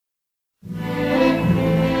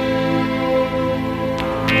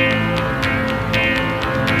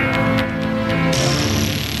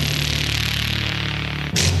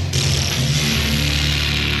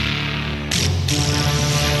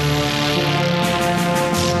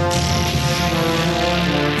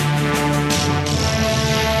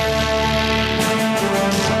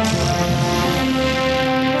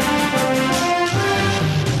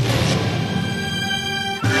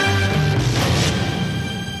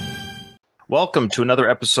Welcome to another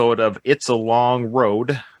episode of It's a Long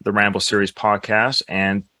Road, the Rambo Series podcast.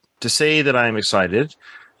 And to say that I'm excited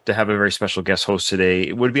to have a very special guest host today,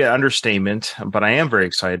 it would be an understatement, but I am very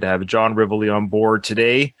excited to have John Rivoli on board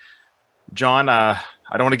today. John, I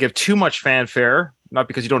don't want to give too much fanfare, not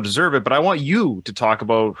because you don't deserve it, but I want you to talk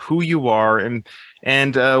about who you are and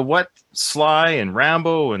what Sly and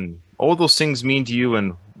Rambo and all those things mean to you,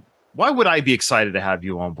 and why would I be excited to have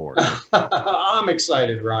you on board? I'm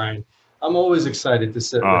excited, Ryan. I'm always excited to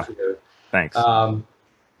sit with you. Thanks. And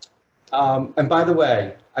by the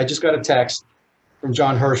way, I just got a text from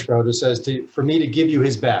John Hirschfeld who says for me to give you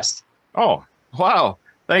his best. Oh, wow.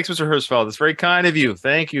 Thanks, Mr. Hirschfeld. It's very kind of you.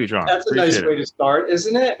 Thank you, John. That's a nice way to start,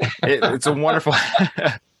 isn't it? It's a wonderful.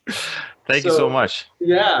 Thank you so much.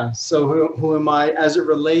 Yeah. So who am I as it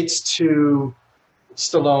relates to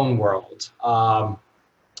Stallone world?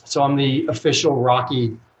 So I'm the official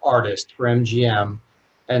Rocky artist for MGM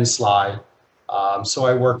and Sly. So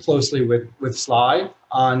I work closely with Sly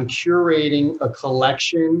on curating a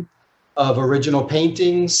collection of original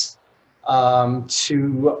paintings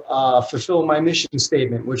to fulfill my mission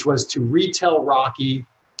statement, which was to retell Rocky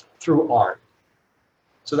through art.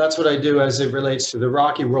 So that's what I do as it relates to the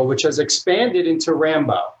Rocky world, which has expanded into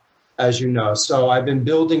Rambo, as you know. So I've been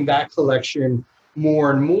building that collection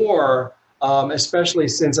more and more, especially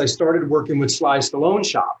since I started working with Sly Stallone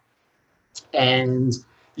Shop. And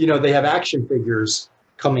they have action figures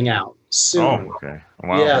coming out soon. Oh, okay.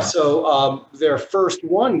 Wow. Yeah, so their first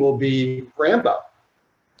one will be Rambo.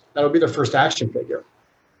 That'll be their first action figure.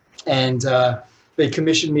 And they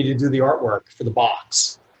commissioned me to do the artwork for the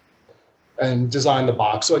box and design the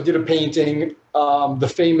box. So I did a painting,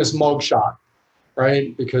 the famous mugshot,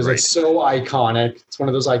 right? Because It's so iconic. It's one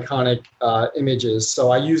of those iconic images. So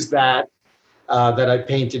I used that I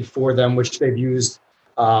painted for them, which they've used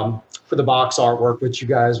for the box artwork, which you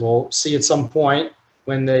guys will see at some point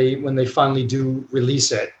when they finally do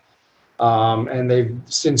release it. And they've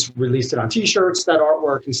since released it on T-shirts, that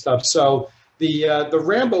artwork and stuff. So the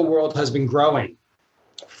Rambo world has been growing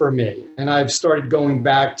for me, and I've started going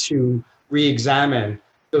back to re-examine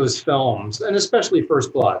those films, and especially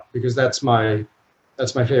First Blood, because that's my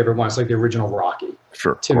favorite one. It's like the original Rocky.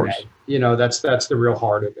 Sure, to me. That's the real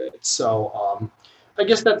heart of it. So I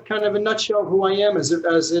guess that's kind of a nutshell who I am as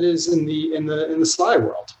it is in the Sly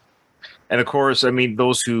world. And of course, I mean,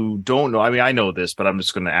 those who don't know, I mean, I know this, but I'm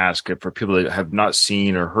just going to ask it for people that have not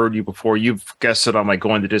seen or heard you before. You've guested on my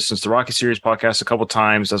Going the Distance, the Rocky Series podcast a couple of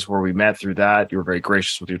times. That's where we met through that. You were very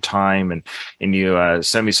gracious with your time and you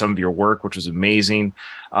sent me some of your work, which was amazing.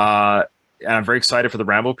 And I'm very excited for the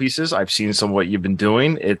Rambo pieces. I've seen some of what you've been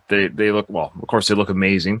doing. They look, well, of course, they look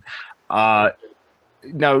amazing.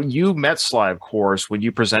 Now, you met Sly, of course, when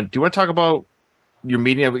you present. Do you want to talk about your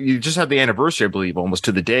meeting? You just had the anniversary, I believe, almost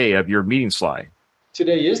to the day of your meeting Sly.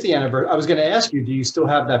 Today is the anniversary. I was going to ask you, do you still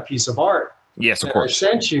have that piece of art? Yes, of course. I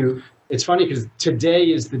sent you. It's funny because today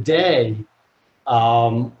is the day.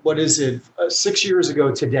 What is it? 6 years ago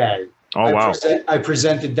today. Oh, wow. I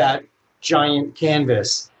presented that giant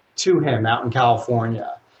canvas to him out in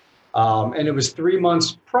California. And it was 3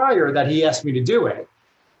 months prior that he asked me to do it,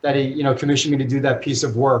 that he, commissioned me to do that piece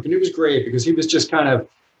of work. And it was great because he was just kind of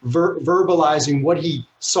verbalizing what he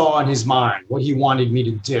saw in his mind, what he wanted me to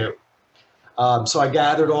do. So I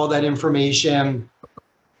gathered all that information,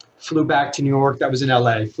 flew back to New York. That was in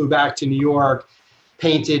LA. Flew back to New York,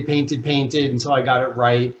 painted until I got it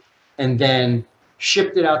right. And then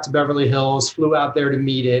shipped it out to Beverly Hills, flew out there to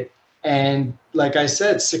meet it. And like I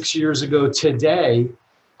said, 6 years ago today,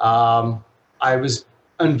 I was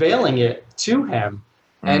unveiling it to him.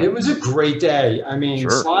 And it was a great day. I mean,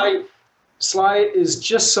 sure. Sly is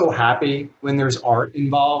just so happy when there's art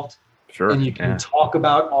involved. Sure. And you can talk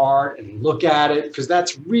about art and look at it, because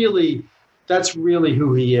that's really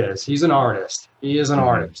who he is. He's an artist. He is an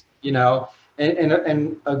artist, and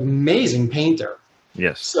an amazing painter.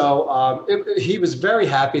 Yes. So he was very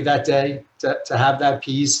happy that day to have that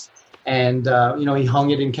piece. And, he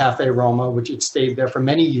hung it in Cafe Roma, which it stayed there for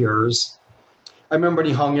many years. I remember when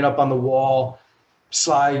he hung it up on the wall.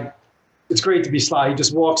 Sly, it's great to be Sly. He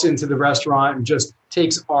just walks into the restaurant and just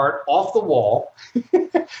takes art off the wall,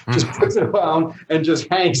 just puts it around and just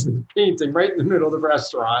hangs the painting right in the middle of the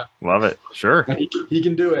restaurant. Love it. Sure. And he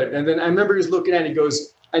can do it. And then I remember he was looking at it, he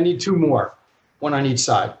goes, I need two more, one on each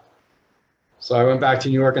side. So I went back to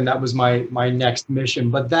New York, and that was my next mission.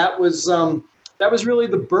 But that was really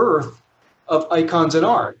the birth of Icons in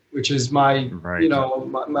Art, which is my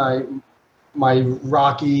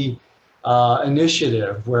Rocky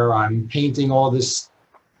initiative, where I'm painting all these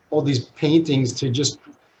paintings to just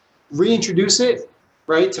reintroduce it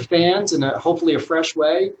right to fans in hopefully a fresh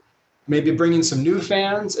way, maybe bring in some new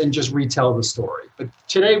fans and just retell the story. But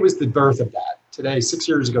today was the birth of that. Today, 6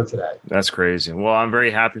 years ago today. That's crazy. Well, I'm very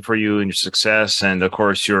happy for you and your success. And of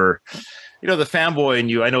course, you're, the fanboy in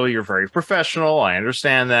you. I know you're very professional. I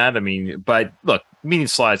understand that. I mean, but look, meeting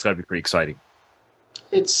Sly's got to be pretty exciting.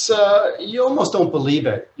 It's, you almost don't believe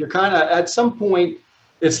it. You're kind of, at some point,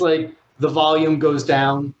 it's like the volume goes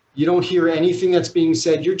down. You don't hear anything that's being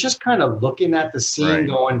said. You're just kind of looking at the scene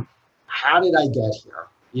going, how did I get here?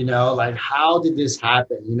 Like, how did this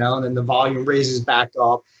happen? And then the volume raises back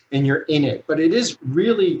up and you're in it. But it is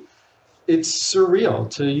really, it's surreal,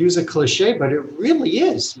 to use a cliche, but it really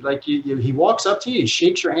is. Like, he walks up to you, he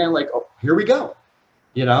shakes your hand like, oh, here we go.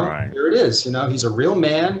 Here it is. He's a real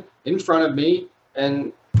man in front of me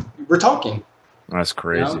and we're talking. That's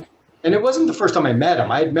crazy. And it wasn't the first time I met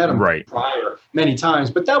him. I had met him prior many times,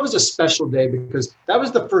 but that was a special day because that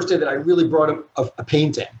was the first day that I really brought him a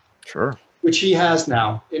painting. Sure. Which he has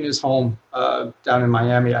now in his home down in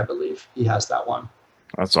Miami, I believe. He has that one.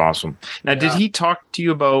 That's awesome. Now, did he talk to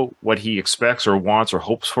you about what he expects or wants or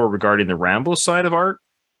hopes for regarding the Rambo side of art?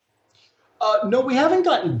 No, we haven't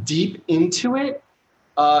gotten deep into it.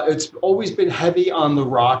 It's always been heavy on the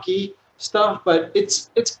Rocky stuff, but it's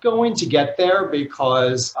going to get there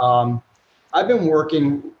because I've been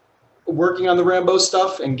working on the Rambo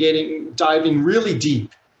stuff and diving really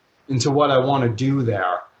deep into what I want to do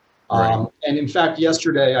there. And in fact,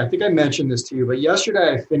 yesterday, I think I mentioned this to you, but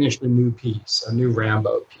yesterday I finished a new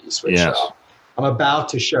Rambo piece, which I'm about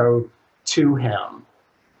to show to him.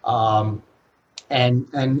 And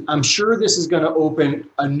I'm sure this is going to open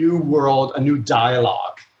a new world, a new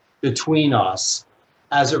dialogue between us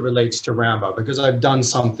as it relates to Rambo, because I've done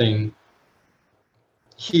something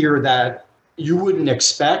here that you wouldn't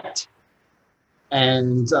expect.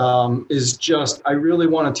 And is just, I really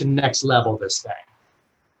wanted to next level this thing.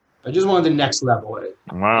 I just wanted to next level it.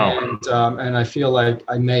 Wow. And I feel like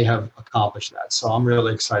I may have accomplished that. So I'm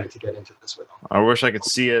really excited to get into this with him. I wish I could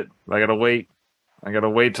see it. I gotta wait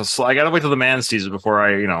till the man sees it before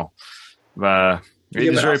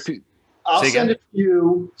I'll send it to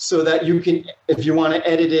you so that you can, if you want to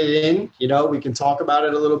edit it in, we can talk about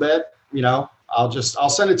it a little bit. I'll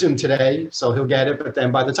send it to him today, so he'll get it. But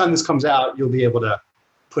then by the time this comes out, you'll be able to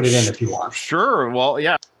put it in if you want. Sure. Well,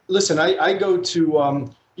 yeah. Listen, I go to,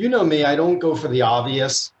 me, I don't go for the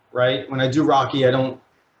obvious, right? When I do Rocky, I don't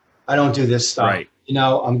do this stuff. Right.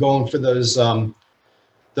 I'm going for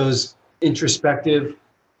those introspective,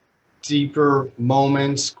 deeper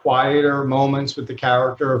moments, quieter moments with the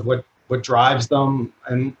character of what drives them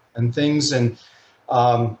and things. And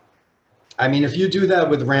if you do that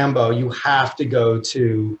with Rambo, you have to go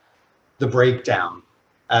to the breakdown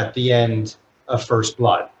at the end of First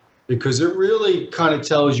Blood, because it really kind of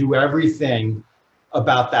tells you everything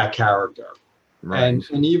about that character. Right.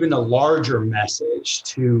 And even a larger message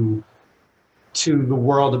to the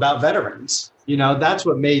world about veterans. That's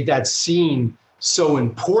what made that scene so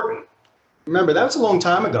important. Remember, that was a long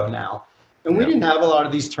time ago now. And we didn't have a lot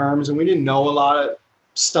of these terms, and we didn't know a lot of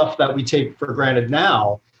stuff that we take for granted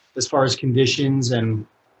now, as far as conditions and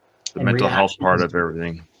the mental health part of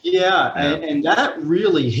everything. Yeah. And that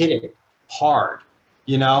really hit it hard.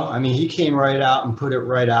 He came right out and put it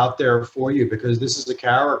right out there for you, because this is a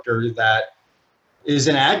character that is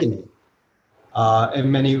in agony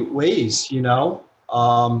in many ways. If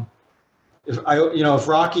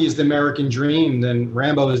Rocky is the American dream, then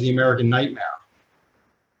Rambo is the American nightmare.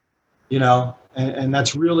 And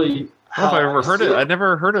that's really how I've ever heard it. I've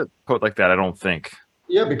never heard it put like that, I don't think.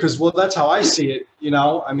 Yeah, because that's how I see it.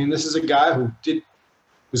 This is a guy who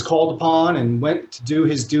was called upon and went to do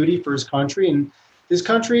his duty for his country, and his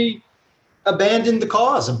country abandoned the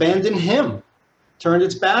cause, abandoned him, turned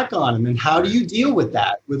its back on him. And how do you deal with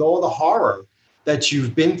that, with all the horror that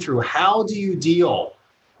you've been through? How do you deal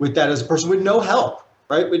with that as a person with no help,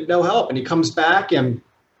 right? With no help. And he comes back, and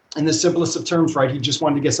in the simplest of terms, right, he just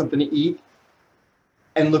wanted to get something to eat.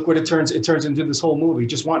 And look what it turns into this whole movie,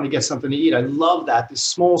 just wanting to get something to eat. I love that, this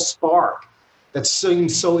small spark that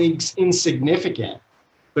seems so insignificant,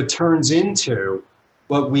 but turns into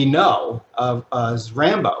what we know of as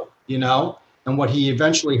Rambo, and what he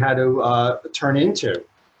eventually had to turn into.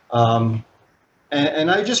 And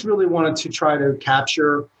I just really wanted to try to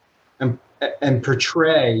capture and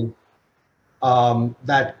portray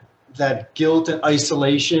that guilt and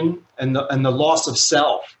isolation and the loss of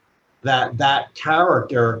self that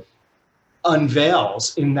character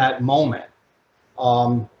unveils in that moment.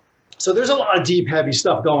 So there's a lot of deep, heavy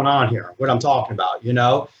stuff going on here, what I'm talking about,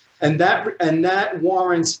 and that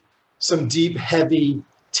warrants some deep, heavy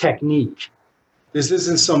technique. This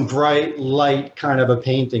isn't some bright light kind of a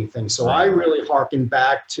painting thing. So I really harken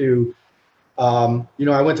back to, I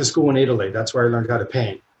went to school in Italy. That's where I learned how to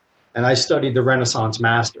paint. And I studied the Renaissance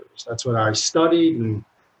masters. That's what I studied and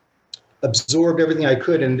absorbed everything I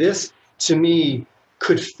could. And this, to me,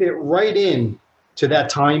 could fit right in to that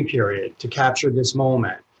time period to capture this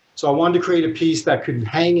moment. So I wanted to create a piece that could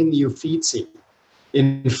hang in the Uffizi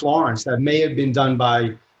in Florence that may have been done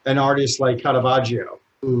by an artist like Caravaggio,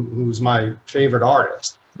 who's my favorite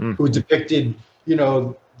artist, who depicted,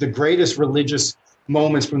 the greatest religious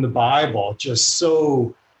moments from the Bible, just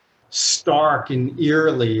so stark and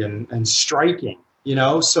eerily and striking,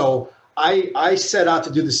 So I set out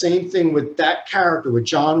to do the same thing with that character, with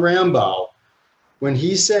John Rambo. When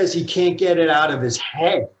he says he can't get it out of his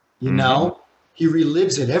head, he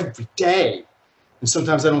relives it every day. And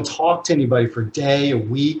sometimes I don't talk to anybody for a day, a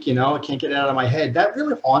week, I can't get it out of my head. That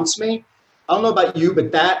really haunts me. I don't know about you,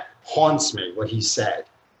 but that haunts me, what he said.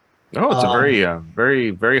 Oh, it's a very,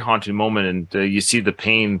 very, very haunting moment. And you see the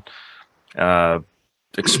pain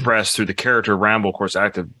expressed through the character Rambo, of course,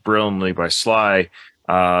 acted brilliantly by Sly.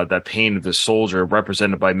 That pain of the soldier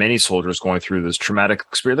represented by many soldiers going through this traumatic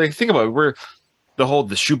experience. Like, think about it,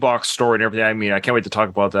 the shoebox story and everything. I mean, I can't wait to talk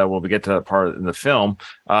about that when we get to that part in the film.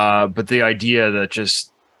 But the idea that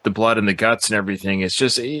just the blood and the guts and everything, it's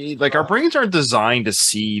just like our brains aren't designed to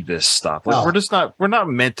see this stuff. Like we're not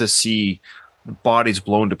meant to see bodies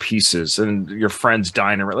blown to pieces and your friends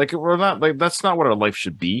dying. Like we're not, like, that's not what our life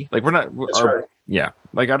should be. Like we're not, yeah.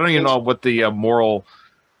 Like, I don't even know what the moral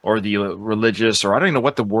or the religious, or I don't even know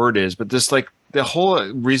what the word is, but this, like, the whole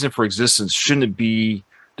reason for existence shouldn't be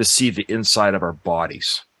to see the inside of our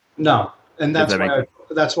bodies. No. And that's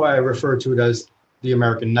why I refer to it as the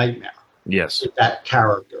American Nightmare. Yes. With that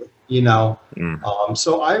character,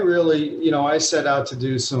 So I really, I set out to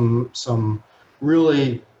do some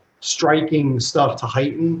really striking stuff to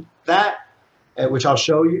heighten that, which I'll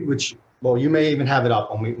show you, you may even have it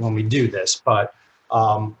up when we do this, but,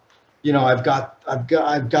 I've got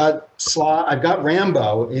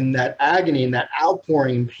Rambo in that agony and that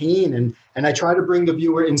outpouring pain, and I try to bring the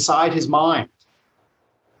viewer inside his mind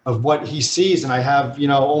of what he sees, and I have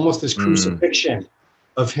almost this crucifixion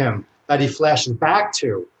of him that he flashes back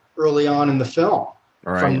to early on in the film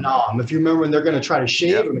from Nam. If you remember when they're going to try to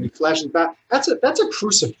shave him and he flashes back, that's a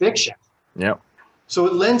crucifixion. Yep. So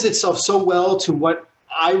it lends itself so well to what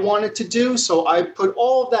I wanted to do. So I put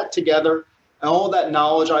all of that together. And all that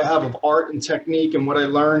knowledge I have of art and technique and what I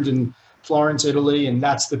learned in Florence, Italy, and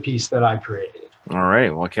that's the piece that I created. All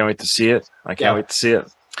right. Well, I can't wait to see it.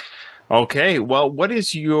 Okay. Well, what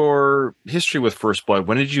is your history with First Blood?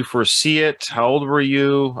 When did you first see it? How old were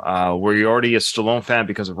you? Were you already a Stallone fan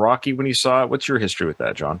because of Rocky when you saw it? What's your history with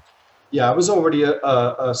that, John? Yeah, I was already a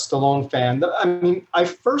Stallone fan. I mean, I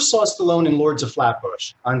first saw Stallone in Lords of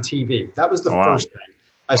Flatbush on TV. That was the first thing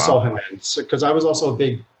I saw him in, because I was also a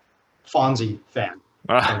big Fonzie fan.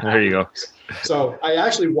 There you go. So I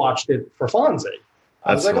actually watched it for Fonzie.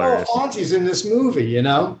 I was like, hilarious. Oh, Fonzie's in this movie, And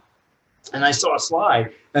I saw Sly,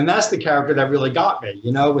 and that's the character that really got me,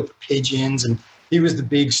 with the pigeons, and he was the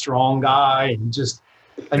big, strong guy, and just,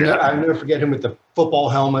 I never forget him with the football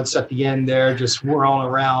helmets at the end there, just whirling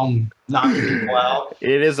around, knocking people out.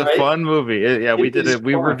 It is a fun movie. We did it.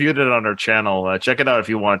 We reviewed it on our channel. Check it out if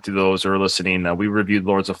you want to. Those who are listening, we reviewed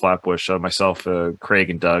Lords of Flatbush. Myself, Craig,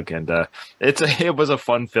 and Doug, and it was a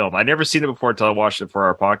fun film. I'd never seen it before until I watched it for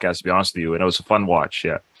our podcast. To be honest with you, and it was a fun watch.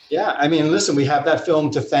 Yeah. Yeah, I mean, listen, we have that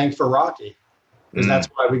film to thank for Rocky, because that's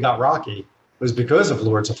why we got Rocky. Was because of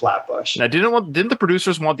Lords of Flatbush. Now, didn't the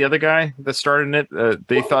producers want the other guy that starred in it?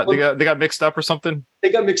 They got mixed up or something.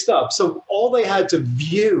 They got mixed up. So all they had to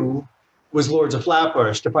view was Lords of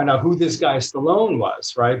Flatbush to find out who this guy Stallone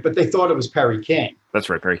was, right? But they thought it was Perry King.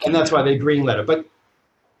 That's right, Perry King. And that's why they greenlit it. But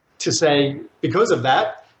to say because of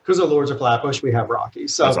Lords of Flatbush, we have Rocky.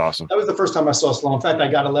 So that's awesome. That was the first time I saw Stallone. In fact,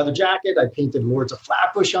 I got a leather jacket. I painted Lords of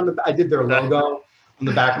Flatbush I did their logo on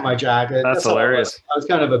the back of my jacket. That's hilarious. I was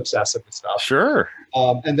kind of obsessive with stuff. Sure.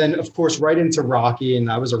 And then, of course, right into Rocky,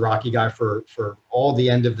 and I was a Rocky guy for all the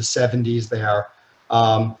end of the 70s there.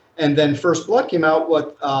 And then First Blood came out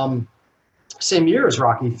same year as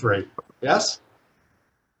Rocky 3. Yes?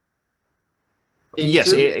 82?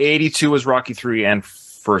 Yes, 82 was Rocky 3 and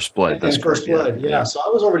First Blood. And First Blood, yeah. So I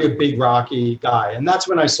was already a big Rocky guy, and that's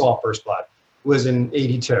when I saw First Blood. Was in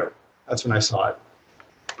 82. That's when I saw it.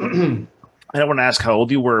 I don't want to ask how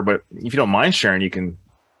old you were, but if you don't mind sharing, you can.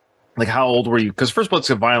 Like, how old were you? Because First Blood's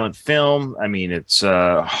a violent film. I mean, it's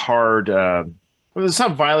hard. It's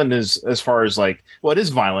not violent as far as it is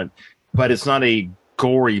violent, but it's not a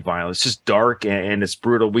gory violence. It's just dark and it's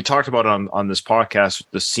brutal. We talked about it on this podcast,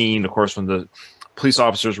 the scene, of course, when the police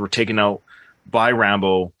officers were taken out by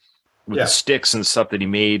Rambo with Yeah. the sticks and stuff that he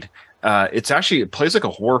made. It plays like a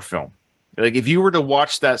horror film. Like if you were to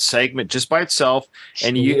watch that segment just by itself,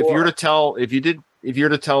 and if you were to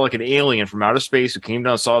tell like an alien from outer space who came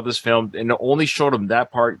down and saw this film and only showed them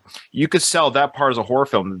that part, you could sell that part as a horror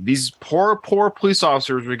film. These poor police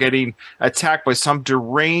officers were getting attacked by some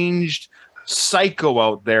deranged psycho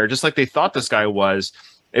out there, just like they thought this guy was.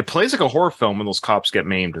 It plays like a horror film when those cops get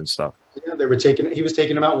maimed and stuff. Yeah, he was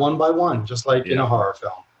taking them out one by one, just like in a horror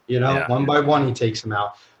film. One by one he takes them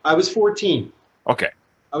out. I was 14. Okay.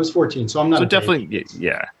 I was 14, so I'm not. So definitely, baby.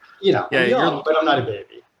 Yeah. I'm young, but I'm not a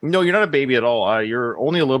baby. No, you're not a baby at all. You're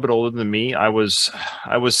only a little bit older than me. I was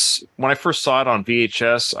when I first saw it on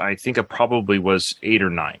VHS. I think I probably was 8 or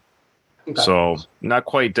 9. Okay. So not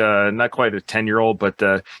quite a 10-year-old,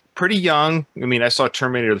 but pretty young. I mean, I saw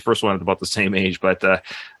Terminator, the first one, at about the same age, but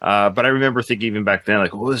I remember thinking even back then,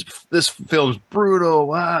 like, oh, this film's brutal.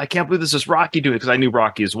 Wow, I can't believe this is Rocky doing it, because I knew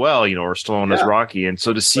Rocky as well, or Stallone as Rocky, and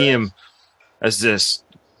so to see him as this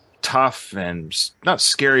tough and not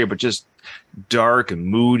scary, but just dark and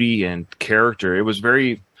moody and character, it was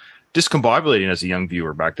very discombobulating as a young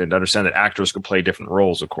viewer back then to understand that actors could play different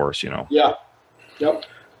roles, of course. Yeah. Yep.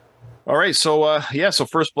 All right, so so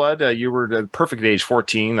First Blood, you were the perfect age,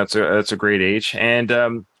 14. That's a great age.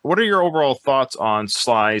 And what are your overall thoughts on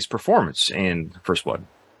Sly's performance in First Blood?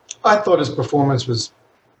 I thought his performance was,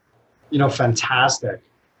 fantastic.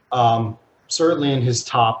 Certainly in his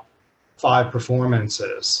top 5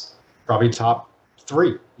 performances, probably top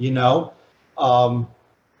 3.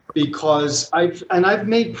 Because I've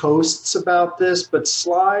made posts about this, but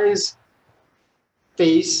Sly's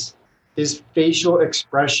face. His facial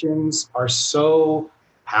expressions are so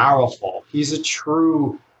powerful. He's a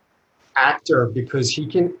true actor because he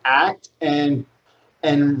can act and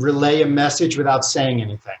relay a message without saying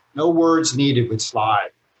anything. No words needed with Sly.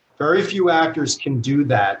 Very few actors can do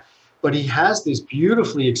that, but he has this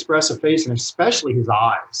beautifully expressive face, and especially his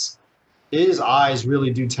eyes. His eyes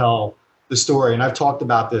really do tell the story, and I've talked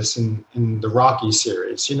about this in the Rocky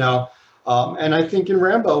series, and I think in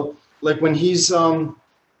Rambo, like when he's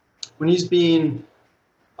being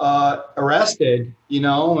arrested,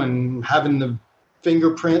 and having the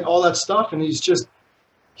fingerprint, all that stuff, and he's just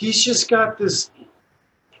got this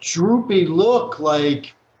droopy look,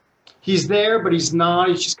 like he's there, but he's not.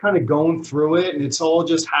 He's just kind of going through it, and it's all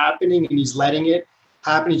just happening, and he's letting it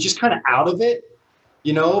happen. He's just kind of out of it,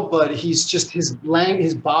 but he's just his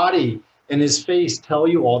body and his face tell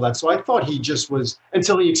you all that. So I thought he just was,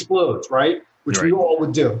 until he explodes, right? Which we all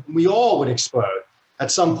would do. We all would explode at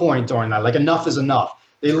some point during that. Like, enough is enough.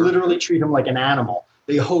 They literally treat him like an animal.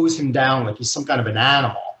 They hose him down like he's some kind of an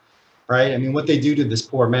animal, right? I mean, what they do to this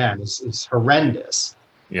poor man is horrendous.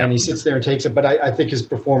 Yeah. And he sits there and takes it. But I think his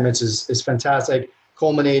performance is fantastic,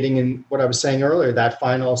 culminating in what I was saying earlier, that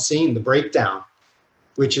final scene, the breakdown,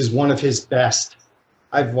 which is one of his best.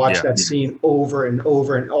 I've watched that scene over and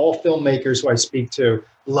over, and all filmmakers who I speak to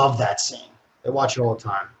love that scene. They watch it all the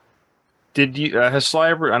time. Did you has Sly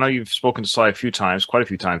ever? I know you've spoken to Sly quite a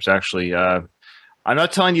few times actually. I'm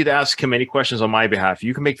not telling you to ask him any questions on my behalf.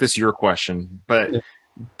 You can make this your question, but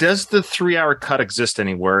does the 3-hour cut exist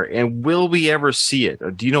anywhere, and will we ever see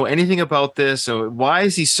it? Do you know anything about this? Why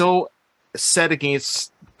is he so set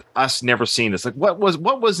against us never seeing this? Like, what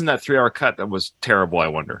was in that 3-hour cut that was terrible, I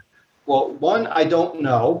wonder? Well, one, I don't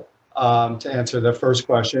know, to answer the first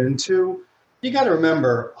question. And 2, you got to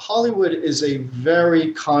remember, Hollywood is a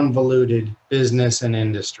very convoluted business and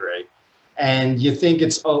industry. And you think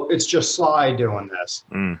it's just Sly doing this.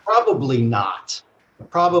 Probably not.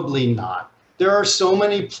 Probably not. There are so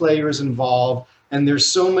many players involved, and there's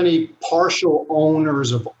so many partial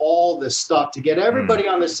owners of all this stuff. To get everybody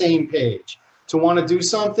on the same page to want to do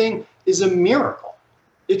something is a miracle.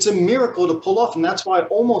 It's a miracle to pull off, and that's why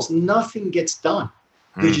almost nothing gets done,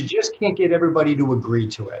 because you just can't get everybody to agree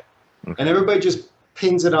to it. And everybody just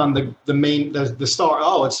pins it on the star.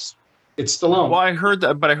 Oh, it's Stallone. Well, I heard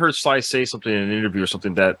that, but I heard Sly say something in an interview or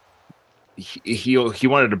something that he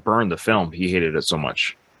wanted to burn the film. He hated it so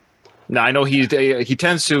much. Now I know he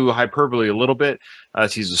tends to hyperbole a little bit.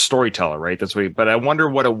 He's a storyteller, right? That's what. But I wonder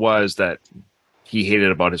what it was that he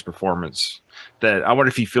hated about his performance. That I wonder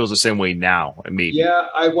if he feels the same way now. Maybe. Yeah,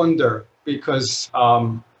 I wonder, because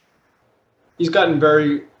he's gotten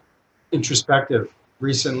very introspective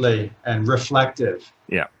recently and reflective.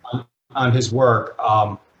 Yeah. On his work.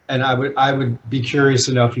 And I would be curious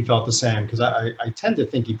to know if he felt the same, because I tend to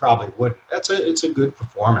think he probably would. It's a good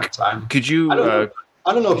performance. Could you?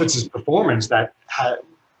 I don't know if it's his performance that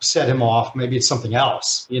set him off. Maybe it's something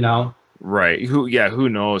else. Right. Who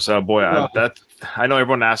knows? Boy, No, I know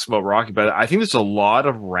everyone asks about Rocky, but I think there's a lot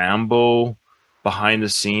of Rambo behind the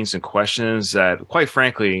scenes and questions that, quite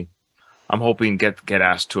frankly, I'm hoping get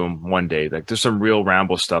asked to him one day. Like there's some real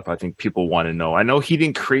Rambo stuff I think people want to know. I know he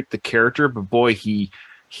didn't create the character, but boy, he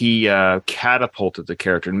catapulted the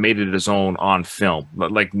character and made it his own on film,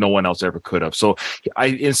 like no one else ever could have. So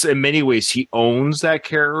in many ways, he owns that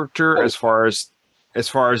character as far as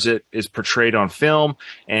it is portrayed on film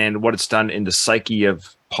and what it's done in the psyche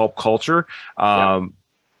of pulp culture.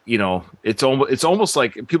 You know, it's almost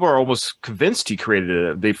like people are almost convinced he created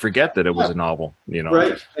it. They forget that it was a novel, you know.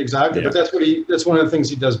 Right, exactly. Yeah. But that's one of the things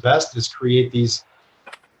he does best is create these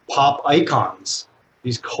pop icons,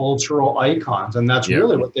 these cultural icons. And that's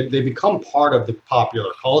really what they become part of the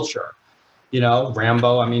popular culture. You know,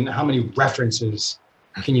 Rambo, I mean, how many references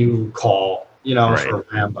can you call, you know, for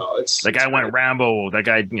Rambo? It's that guy went Rambo. That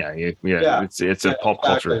guy, yeah. It's a pulp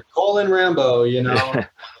culture. Call in Rambo, you know.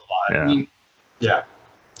 I mean,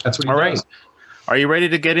 that's what he does. Right. Are you ready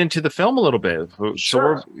to get into the film a little bit?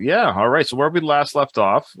 Sure. All right. So where we last left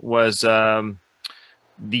off was the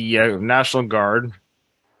National Guard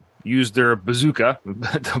used their bazooka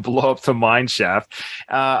to blow up the mine shaft.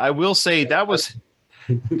 I will say that was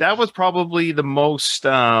probably the most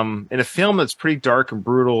in a film that's pretty dark and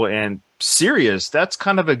brutal and serious. That's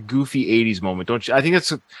kind of a goofy 80s moment, don't you? I think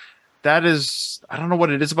that is, I don't know what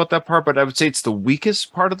it is about that part, but I would say it's the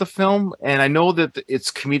weakest part of the film. And I know that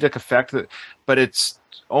it's comedic effect, but it's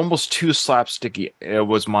almost too slapsticky. It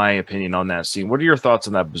was my opinion on that scene. What are your thoughts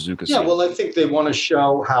on that bazooka scene? Yeah, well, I think they want to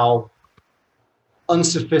show how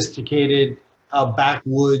unsophisticated, how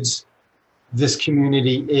backwoods this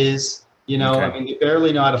community is. You know, I mean, they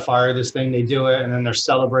barely know how to fire this thing. They do it, and then they're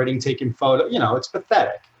celebrating, taking photos. You know, it's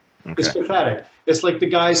pathetic. It's pathetic. It's like the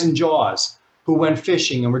guys in Jaws who went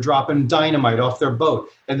fishing and were dropping dynamite off their boat,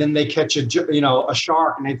 and then they catch a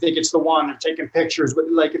shark, and they think it's the one. They're taking pictures, but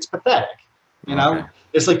like it's pathetic. You know,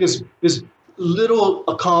 it's like this little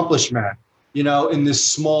accomplishment, you know, in this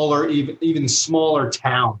smaller, even smaller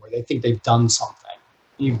town where they think they've done something.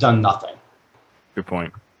 You've done nothing. Good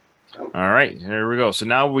point. All right, here we go. So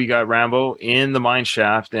now we got Rambo in the mine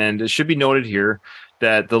shaft, and it should be noted here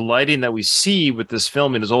that the lighting that we see with this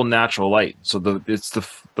film is all natural light. So it's the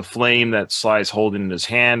flame that Sly's holding in his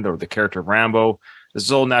hand, or the character of Rambo. This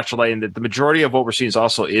is all natural light, and the majority of what we're seeing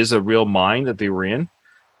is a real mine that they were in,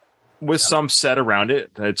 with some set around it.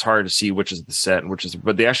 It's hard to see which is the set and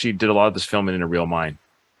but they actually did a lot of this filming in a real mine.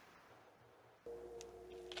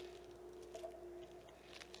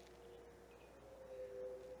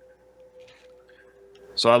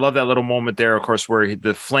 So I love that little moment there, of course, where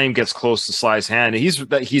the flame gets close to Sly's hand. And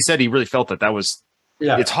he said he really felt that was,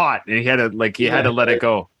 it's hot, and he had to let it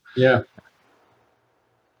go. Yeah.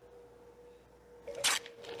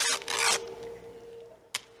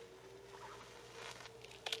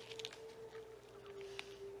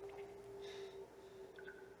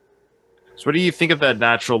 So what do you think of that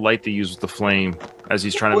natural light they use with the flame as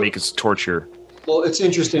he's trying to make his torch here? Well, it's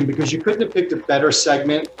interesting because you couldn't have picked a better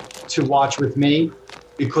segment to watch with me,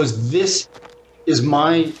 because this is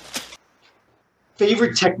my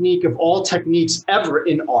favorite technique of all techniques ever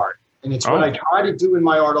in art. And it's what I try to do in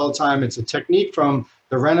my art all the time. It's a technique from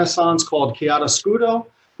the Renaissance called chiaroscuro,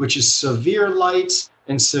 which is severe lights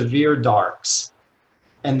and severe darks.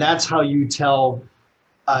 And that's how you tell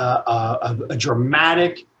a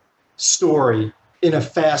dramatic story in a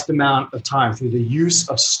fast amount of time, through the use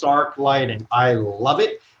of stark lighting. I love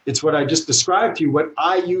it. It's what I just described to you, what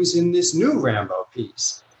I use in this new Rambo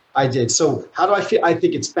piece I did. So how do I feel? I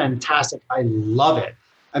think it's fantastic. I love it.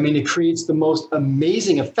 I mean, it creates the most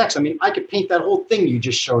amazing effects. I mean, I could paint that whole thing you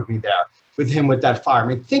just showed me there with him with that fire. I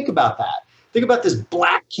mean, think about that. Think about this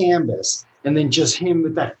black canvas and then just him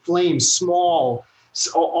with that flame small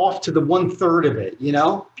off to the 1/3 of it, you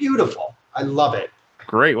know? Beautiful. I love it.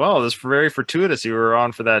 Great. Well, this is very fortuitous. You were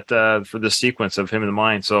on for that, for the sequence of him in the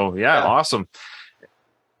mine. So yeah. Awesome.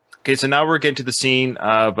 Okay. So now we're getting to the scene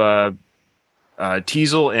of,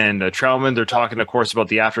 Teasel and Troutman. They're talking, of course, about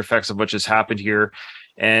the after effects of what just happened here.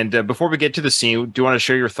 And before we get to the scene, do you want to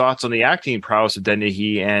share your thoughts on the acting prowess of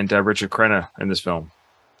Dennehy and Richard Crenna in this film?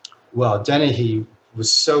 Well, Dennehy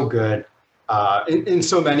was so good in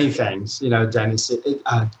so many things. You know, Dennehy.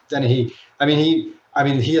 I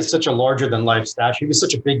mean, he has such a larger than life stature. He was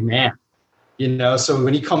such a big man. You know, so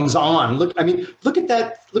when he comes on, look at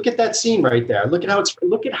that scene right there. Look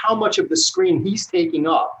at how much of the screen he's taking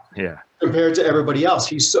up. Yeah. Compared to everybody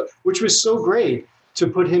else. Which was so great to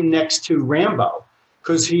put him next to Rambo,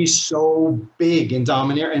 because he's so big and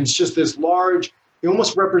domineering, and it's just this large, he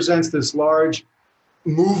almost represents this large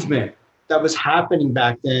movement that was happening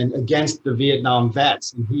back then against the Vietnam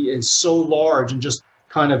vets. And he is so large and just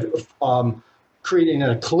kind of creating an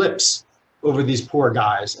eclipse over these poor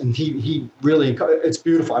guys. And he really, it's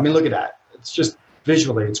beautiful. I mean, look at that. It's just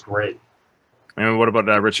visually, it's great. And what about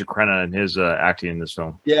Richard Crenna and his acting in this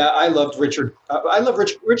film? Yeah, I loved Richard.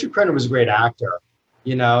 Richard Crenna was a great actor,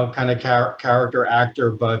 you know, kind of character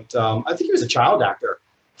actor. But I think he was a child actor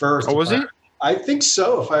first. Oh, was he? I think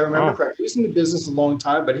so, if I remember correctly. He was in the business a long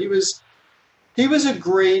time, but he was a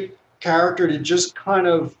great character to just kind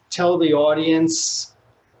of tell the audience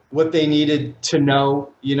what they needed to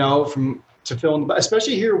know, you know, to film,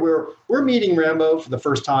 especially here where we're meeting Rambo for the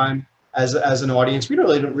first time as an audience. We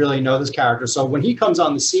don't really know this character. So when he comes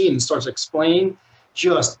on the scene and starts to explain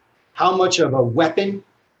just how much of a weapon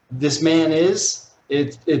this man is,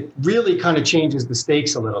 it really kind of changes the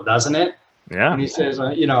stakes a little, doesn't it? Yeah. And he says,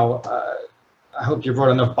 I hope you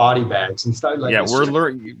brought enough body bags and stuff like that.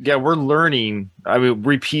 Yeah, we're learning. I mean,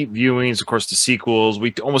 repeat viewings, of course, the sequels.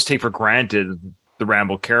 We almost take for granted the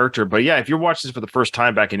Rambo character. But yeah, if you're watching this for the first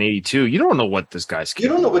time back in '82, you don't know what this guy's. You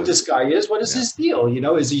don't know what this guy is. What is his deal? You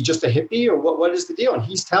know, is he just a hippie or what is the deal? And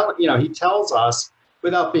he tells us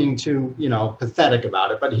without being too, pathetic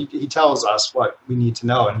about it, but he tells us what we need to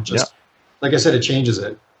know. And just, like I said, it changes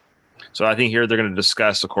it. So I think here they're going to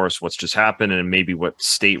discuss, of course, what's just happened and maybe what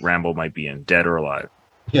state Rambo might be in, dead or alive.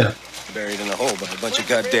 Yeah. Buried in a hole by a bunch of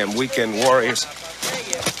goddamn weekend warriors.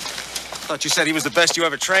 Thought you said he was the best you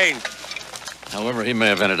ever trained. However he may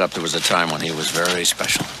have ended up, there was a time when he was very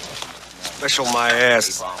special. Special my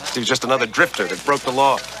ass. He was just another drifter that broke the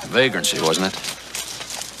law. Vagrancy, wasn't it?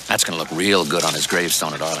 That's going to look real good on his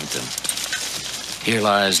gravestone at Arlington. Here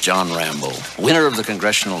lies John Rambo, winner of the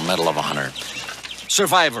Congressional Medal of Honor.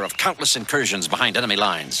 Survivor of countless incursions behind enemy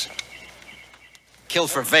lines. Killed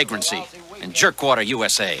for vagrancy in Jerkwater,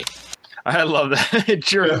 USA. I love that.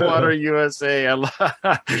 Jerkwater, USA.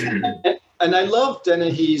 And I love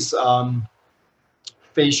Dennehy's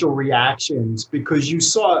facial reactions, because you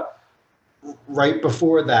saw right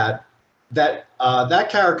before that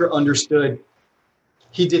character understood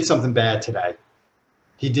he did something bad today.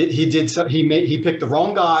 He picked the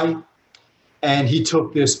wrong guy, and he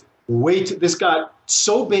took this this got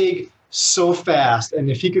so big so fast, and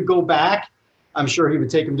if he could go back, I'm sure he would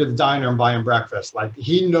take him to the diner and buy him breakfast. Like,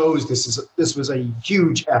 he knows this was a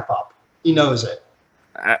huge F up. He knows it.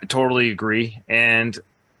 I totally agree. And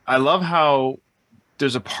I love how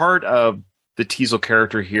there's a part of the Teasel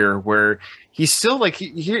character here where he's still like,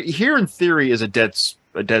 here in theory is a dead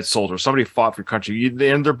soldier. Somebody fought for country,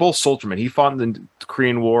 and they're both soldiermen. He fought in the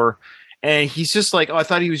Korean War, and he's just like, oh, I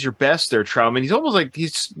thought he was your best there, Troutman. He's almost like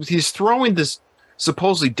he's throwing this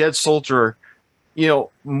supposedly dead soldier,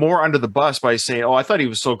 more under the bus by saying, oh, I thought he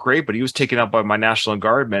was so great, but he was taken out by my National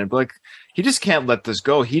Guard men. But like, he just can't let this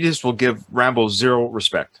go. He just will give Rambo zero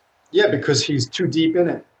respect. Yeah, because he's too deep in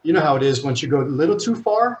it. You know how it is. Once you go a little too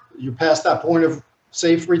far, you pass that point of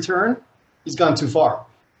safe return, he's gone too far.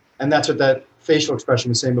 And that's what that facial expression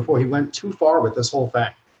was saying before. He went too far with this whole thing.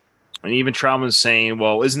 And even Troutman's saying,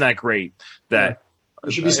 well, isn't that great? That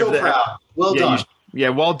you should be so proud. Well done.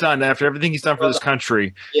 Well done. After everything he's done for this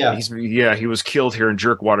country, he was killed here in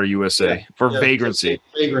Jerkwater, USA for vagrancy.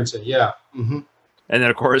 Vagrancy, yeah. Mm-hmm. And then,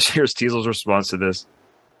 of course, here's Teasel's response to this.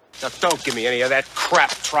 Now, don't give me any of that crap,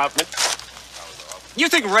 Troutman. You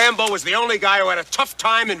think Rambo was the only guy who had a tough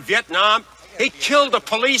time in Vietnam? He killed a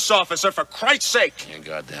police officer, for Christ's sake. You're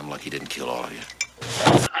goddamn lucky he didn't kill all of you.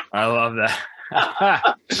 I love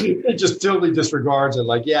that. It just totally disregards it.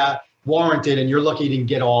 Like, yeah, warranted, and you're lucky he didn't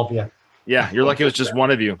get all of you. Yeah, you're lucky it was just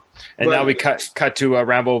one of you. And now we cut to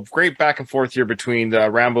Rambo. Great back and forth here between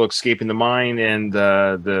Rambo escaping the mine and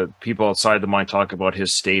the people outside the mine talking about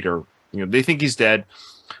his state, or they think he's dead.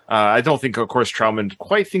 I don't think, of course, Troutman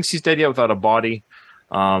quite thinks he's dead yet without a body.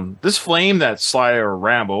 This flame that Sly or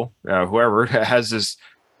Rambo, whoever, has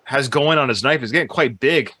going on his knife is getting quite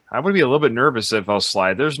big. I would be a little bit nervous if I was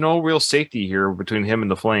Sly. There's no real safety here between him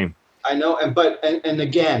and the flame. I know, and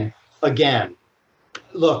again,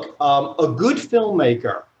 look, a good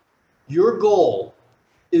filmmaker, your goal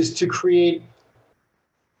is to create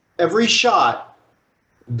every shot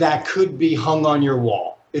that could be hung on your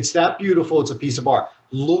wall. It's that beautiful. It's a piece of art.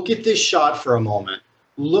 Look at this shot for a moment.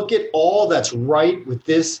 Look at all that's right with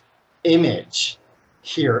this image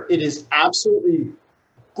here. It is absolutely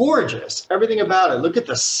gorgeous. Everything about it. Look at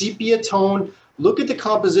the sepia tone. Look at the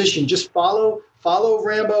composition. Just follow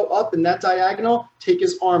Rambo up in that diagonal. Take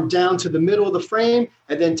his arm down to the middle of the frame,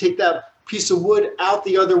 and then take that piece of wood out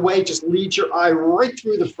the other way. Just lead your eye right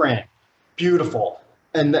through the frame. Beautiful.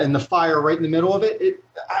 And the fire right in the middle of it.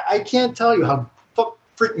 I can't tell you how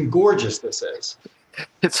freaking gorgeous this is.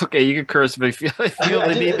 It's okay. You can curse, but I feel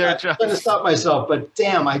the need there, Josh. I'm going to stop myself, but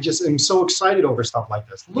damn, I just am so excited over stuff like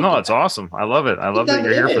this. No, it's awesome. I love it. I love that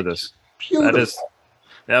you're here for this. Beautiful.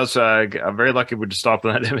 That was I'm very lucky we just stopped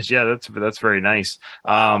on that image. Yeah, that's very nice.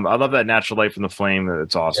 I love that natural light from the flame.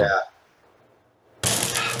 It's awesome. Yeah.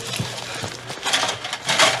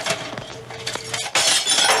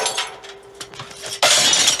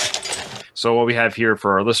 So what we have here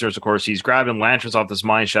for our listeners, of course, he's grabbing lanterns off this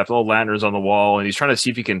mine shaft, little lanterns on the wall, and he's trying to see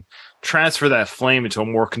if he can transfer that flame into a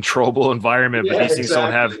more controllable environment. But these things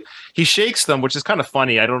don't have. He shakes them, which is kind of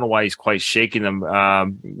funny. I don't know why he's quite shaking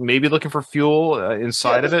them. Maybe looking for fuel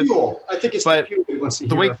inside of it. Fuel. I think it's the fuel he wants to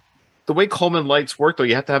hear. The way Coleman lights work, though,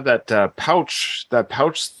 you have to have that pouch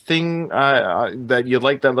thing that you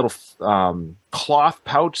like, that little cloth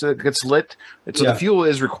pouch that gets lit. So the fuel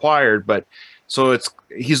is required, but. So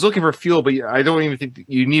he's looking for fuel, but I don't even think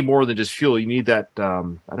you need more than just fuel. You need that I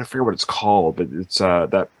don't forget what it's called, but it's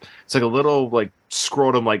it's like a little like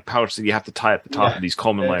scrotum like pouch that you have to tie at the top of these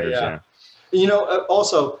Coleman lighters. Yeah. You know,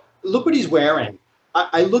 also look what he's wearing.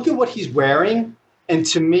 I look at what he's wearing, and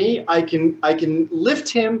to me, I can lift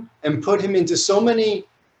him and put him into so many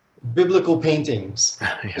biblical paintings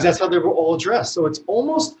because that's how they were all dressed. So it's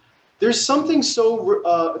almost. There's something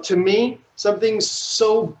so, to me, something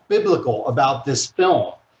so biblical about this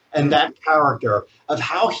film and that character of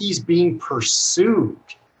how he's being pursued,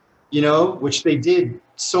 you know, which they did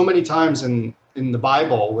so many times in the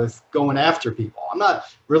Bible with going after people. I'm not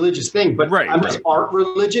religious thing, but I'm just art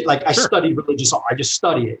religion. Like I study religious art. I just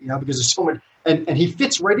study it, you know, because there's so much, and he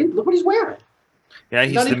fits right in. Look what he's wearing. Yeah,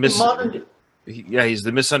 he's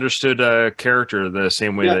the misunderstood character, the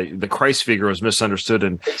same way that the Christ figure was misunderstood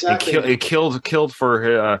and killed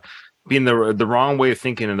for being the wrong way of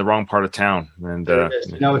thinking in the wrong part of town. And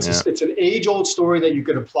it's an age-old story that you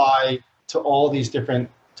could apply to all these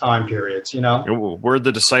different time periods. You know, we're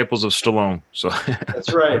the disciples of Stallone, so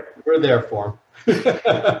that's right. We're there for him.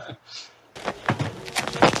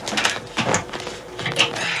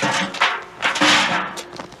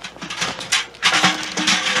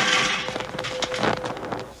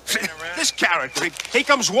 Character. He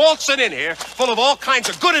comes waltzing in here full of all kinds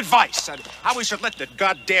of good advice on how we should let the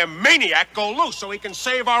goddamn maniac go loose so he can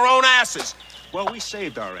save our own asses. Well, we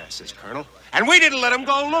saved our asses, Colonel, and we didn't let him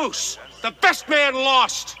go loose. The best man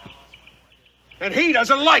lost, and he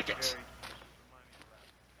doesn't like it.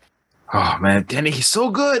 Oh, man, Denny, he's so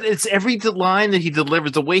good. It's every line that he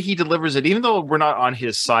delivers, the way he delivers it, even though we're not on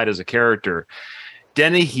his side as a character,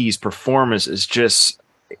 Dennehy's performance is just...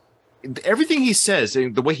 everything he says,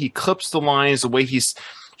 the way he clips the lines, the way he's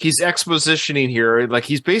expositioning here, like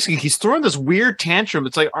he's throwing this weird tantrum.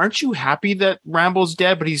 It's like, aren't you happy that Rambo's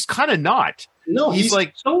dead? But he's kind of not. No, he's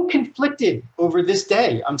like so conflicted over this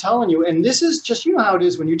day. I'm telling you. And this is just, you know how it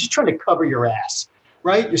is when you're just trying to cover your ass,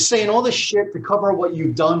 right? You're saying all this shit to cover what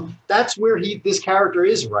you've done. That's where this character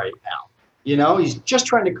is right now. You know, he's just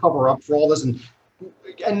trying to cover up for all this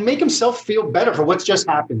and make himself feel better for what's just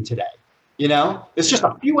happened today. You know, it's just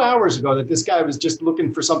a few hours ago that this guy was just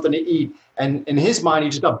looking for something to eat, and in his mind, he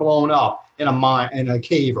just got blown up in a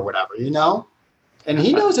cave or whatever. You know, and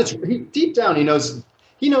he knows deep down. He knows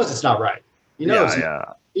it's not right. He knows.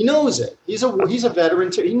 He knows it. He's a veteran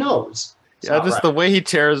too. He knows. The way he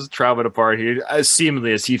tears Traubman apart, as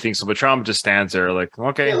seemingly as he thinks so, but Traubman just stands there like,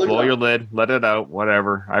 okay, blow your lid, let it out,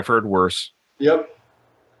 whatever. I've heard worse. Yep.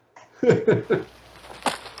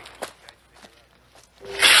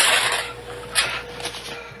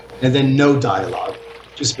 And then no dialogue,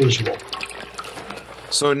 just visual.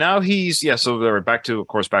 So now so we're back to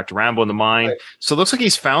Rambo in the mine. Right. So it looks like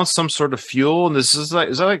he's found some sort of fuel, and is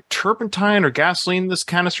that like turpentine or gasoline in this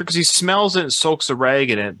canister? Because he smells it and soaks a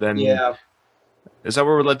rag in it. Then is that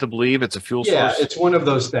what we're led to believe? It's a fuel source? Yeah, it's one of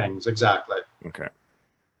those things, exactly. Okay.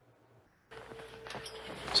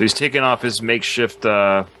 So he's taking off his makeshift...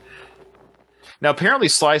 Now, apparently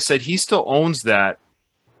Sly said he still owns that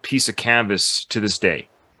piece of canvas to this day.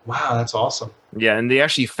 Wow, that's awesome. Yeah, and they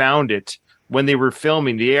actually found it when they were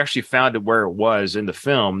filming. They actually found it where it was in the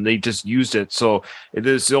film. They just used it. So it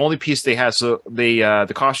is the only piece they had. So they,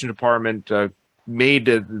 the costume department made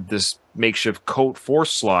this makeshift coat for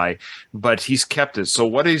Sly, but he's kept it. So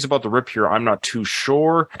what he's about to rip here, I'm not too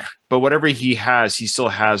sure. But whatever he has, he still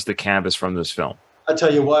has the canvas from this film. I'll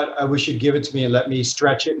tell you what, I wish you'd give it to me and let me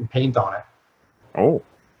stretch it and paint on it. Oh.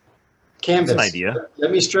 Canvas. That's an idea.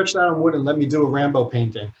 Let me stretch that on wood and let me do a Rambo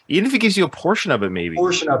painting. Even if it gives you a portion of it, maybe.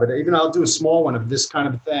 Even I'll do a small one of this kind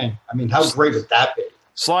of thing. I mean, how great would that be?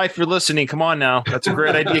 Sly, if you're listening, come on now. That's a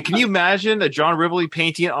great idea. Can you imagine a John Rivoli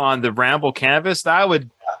painting on the Rambo canvas? That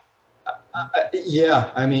would...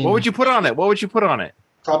 yeah, I mean... What would you put on it? Probably off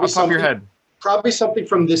the top of your head. probably something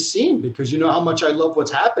from this scene, because you know how much I love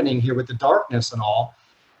what's happening here with the darkness and all.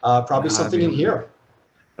 Probably something in here.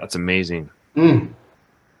 That's amazing. Mm.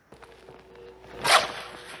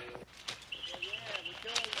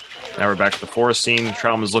 Now we're back to the forest scene.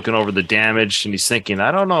 Trautmann's looking over the damage, and he's thinking,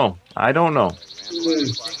 I don't know.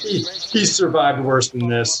 He survived worse than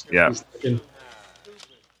this. Yeah.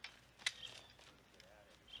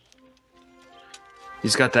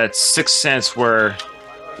 He's got that sixth sense where,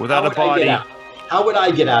 without a body, how would I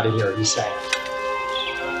get out of here? He's saying,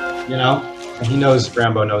 you know, and he knows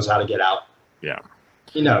Rambo knows how to get out. Yeah,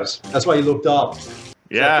 he knows. That's why he looked up.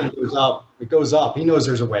 Yeah, it goes up. It goes up. He knows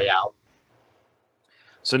there's a way out.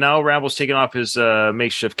 So now Rambo's taking off his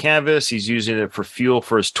makeshift canvas. He's using it for fuel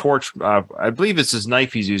for his torch. I believe it's his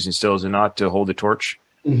knife he's using still, is it not, to hold the torch?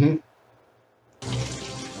 Mm-hmm.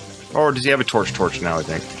 Or does he have a torch now, I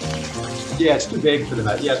think? Yeah, it's too big for the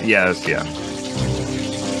knife. Yeah. Yeah.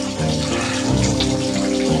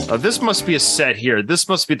 This must be a set here. This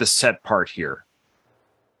must be the set part here.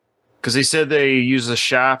 Because they said they use the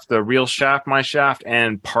shaft, the real shaft, my shaft,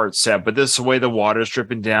 and part set. But this is the way the water's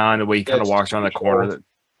dripping down, the way he kind of walks around the corner.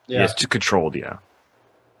 Yeah, it's too controlled, yeah.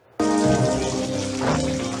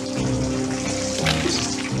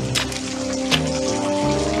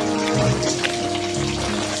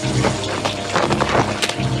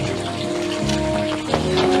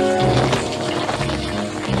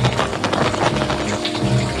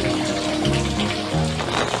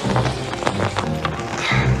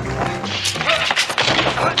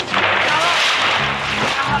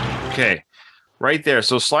 Okay, right there.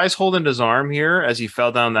 So Sly's holding his arm here as he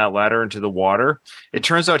fell down that ladder into the water. It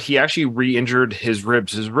turns out he actually re-injured his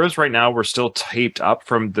ribs. His ribs right now were still taped up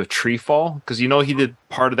from the tree fall, because you know he did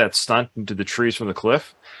part of that stunt into the trees from the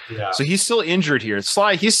cliff. Yeah. So he's still injured here.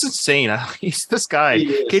 Sly, he's insane. He's this guy.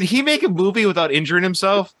 Can he make a movie without injuring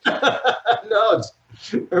himself? No,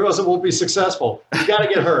 or else it won't be successful. He's got to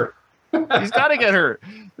get hurt. He's got to get hurt.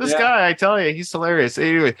 This guy, I tell you, he's hilarious.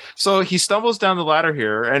 Anyway, so he stumbles down the ladder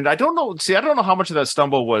here, and I don't know how much of that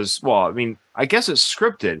stumble was, well, I mean, I guess it's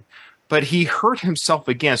scripted, but he hurt himself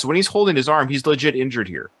again. So when he's holding his arm, he's legit injured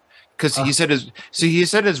here. Because he said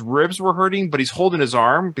his ribs were hurting, but he's holding his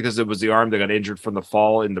arm because it was the arm that got injured from the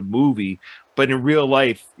fall in the movie. But in real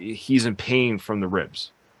life, he's in pain from the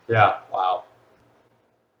ribs. Yeah, wow.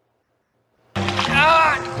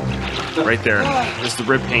 Right there. This is the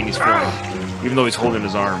rib pain he's feeling, even though he's holding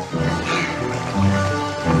his arm. So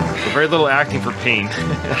very little acting for pain.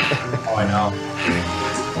 Oh, I know.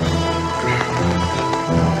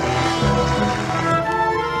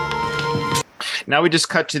 Now we just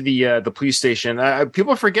cut to the police station.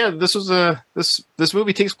 People forget this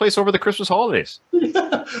movie takes place over the Christmas holidays.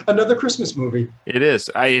 Another Christmas movie. It is.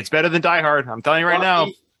 It's better than Die Hard. I'm telling you right now.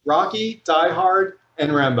 Rocky, Die Hard,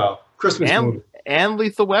 and Rambo. Christmas movie. And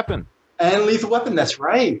Lethal Weapon. And Lethal Weapon, that's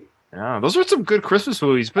right. Yeah, those are some good Christmas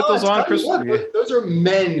movies. Put those on Christmas. Those are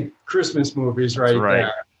men Christmas movies right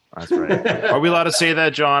there. That's right. Are we allowed to say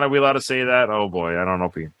that, John? Are we allowed to say that? Oh boy, I don't know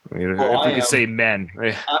if we can say men.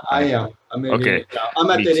 I am. I mean, okay.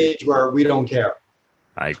 I'm at that age where we don't care.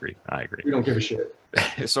 I agree. We don't give a shit.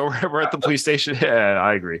 So we're at the police station. Yeah,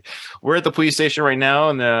 I agree. We're at the police station right now,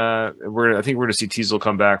 and I think we're going to see Teasel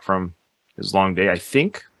come back from his long day. I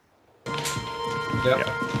think. Yeah.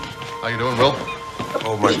 How you doing, Will?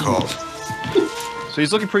 Oh, my calls. So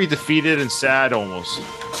he's looking pretty defeated and sad almost.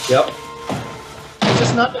 Yep.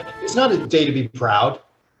 It's not a day to be proud.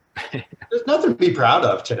 There's nothing to be proud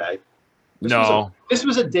of today. This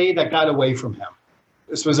was a day that got away from him.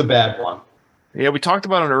 This was a bad one. Yeah, we talked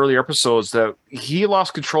about in earlier episodes that he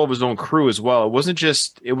lost control of his own crew as well. It wasn't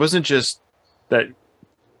just that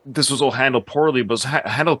this was all handled poorly, but it was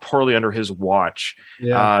handled poorly under his watch.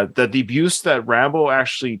 Yeah. That the abuse that Rambo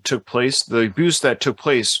actually took place, the abuse that took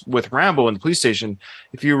place with Rambo in the police station,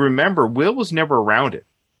 if you remember, Will was never around it.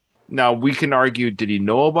 Now we can argue, did he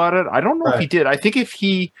know about it? I don't know if he did. I think if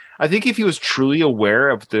he was truly aware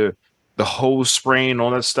of the hose spraying and all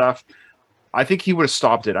that stuff, I think he would have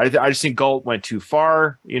stopped it. I just think Galt went too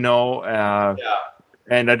far,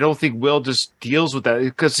 and I don't think Will just deals with that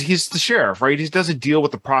because he's the sheriff, right? He doesn't deal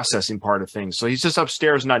with the processing part of things. So he's just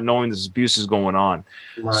upstairs not knowing this abuse is going on.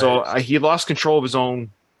 Right. So he lost control of his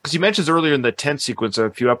own, because he mentions earlier in the tent sequence a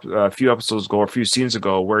few episodes ago, or a few scenes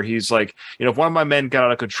ago, where he's like, if one of my men got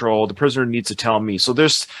out of control, the prisoner needs to tell me. So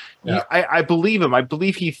I believe him. I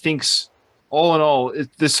believe he thinks, all in all,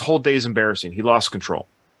 this whole day is embarrassing. He lost control.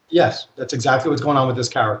 Yes, that's exactly what's going on with this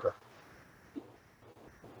character.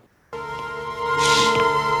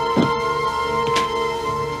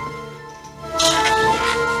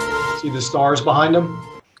 See the stars behind him?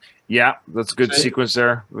 Yeah, that's a good Okay. sequence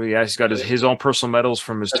there. Yeah, he's got his own personal medals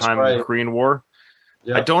from his That's time in the right. Korean War.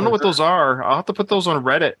 Yeah, I don't know what those are. I'll have to put those on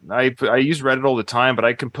Reddit. I use Reddit all the time, but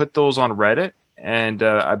I can put those on Reddit, and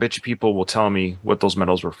I bet you people will tell me what those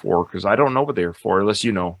medals were for because I don't know what they're for unless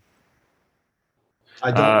you know.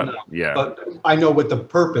 I don't know. Yeah. But I know what the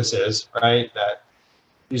purpose is, right? That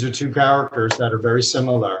these are two characters that are very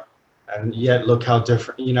similar, and yet look how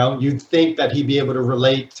different. You know, you'd think that he'd be able to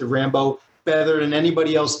relate to Rambo better than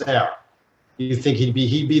anybody else there. You think he'd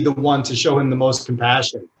be the one to show him the most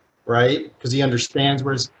compassion, right? Because he understands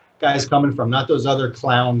where his guy's coming from, not those other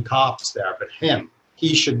clown cops there, but him.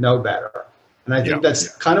 He should know better, and I think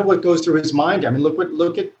that's kind of what goes through his mind. I mean,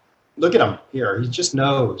 look at him here. He just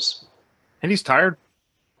knows, and he's tired.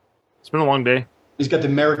 It's been a long day. He's got the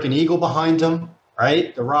American Eagle behind him,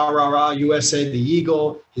 right? The rah, rah, rah, USA, the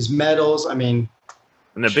Eagle, his medals. I mean,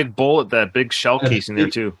 and that big bullet, that big shell casing there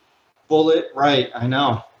too. Bullet, right? I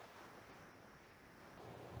know.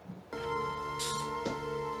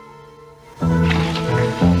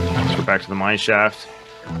 Let's go back to the mine shaft.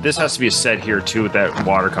 This has to be a set here too with that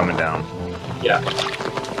water coming down. Yeah.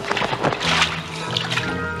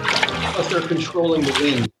 Plus, they're controlling the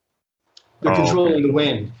wind. They're controlling the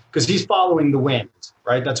wind because he's following the wind,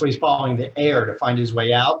 right? That's why he's following the air to find his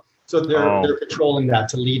way out. So they're controlling that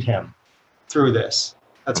to lead him through this.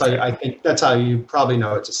 That's how I think. That's how you probably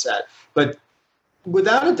know it's a set. But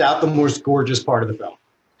without a doubt, the most gorgeous part of the film.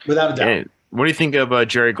 Without a doubt. Hey, what do you think of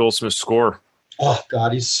Jerry Goldsmith's score? Oh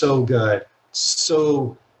God, he's so good,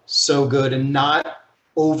 so good, and not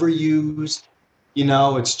overused. You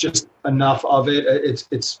know, it's just enough of it.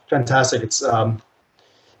 It's fantastic.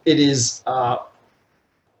 It is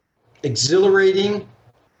exhilarating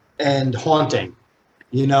and haunting.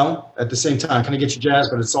 You know, at the same time, kind of get you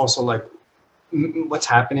jazzed, but it's also like, what's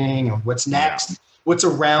happening and what's next? What's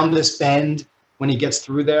around this bend when he gets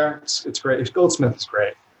through there? It's great. Goldsmith is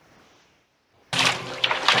great.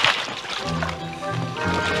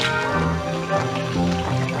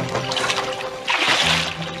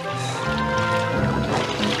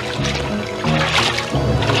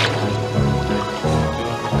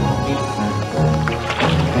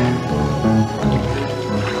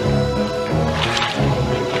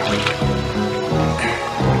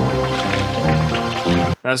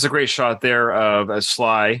 That's a great shot there of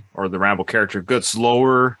Sly, or the Rambo character, gets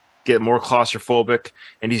lower, get more claustrophobic,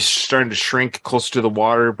 and he's starting to shrink closer to the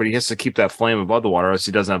water, but he has to keep that flame above the water, else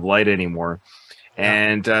he doesn't have light anymore. Yeah.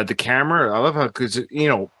 And the camera, I love how, because, you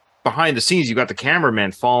know, behind the scenes, you got the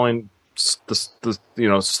cameraman following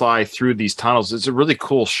Sly through these tunnels. It's a really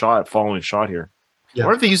cool following shot here. Yeah. I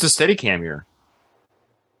wonder if they use the Steadicam here.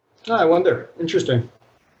 Oh, I wonder. Interesting.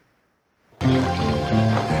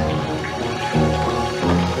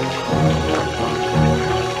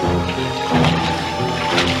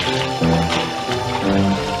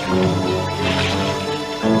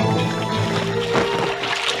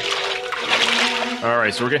 All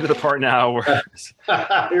right, so we're getting to the part now where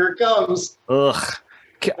here it comes. Ugh,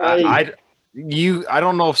 I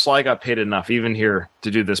don't know if Sly got paid enough even here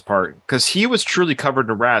to do this part, because he was truly covered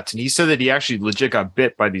in rats, and he said that he actually legit got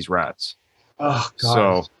bit by these rats. Oh God!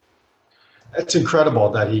 So it's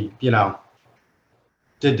incredible that he,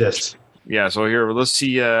 did this. Yeah. So here, let's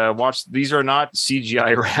see. Watch. These are not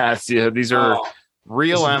CGI rats. Yeah, these are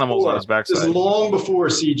real animals on his backside. This is long before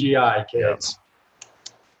CGI, kids.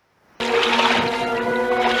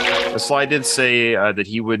 Sly did say that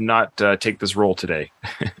he would not take this role today.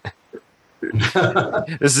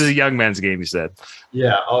 This is a young man's game, he said.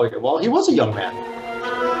 Yeah. Oh, well, he was a young man.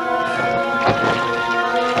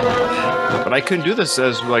 But I couldn't do this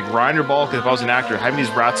as like Reiner Balk if I was an actor. Having these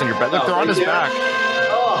rats on your back. Look, they're on his back.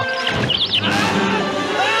 Oh.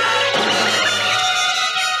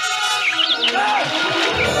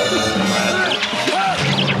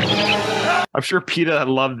 I'm sure PETA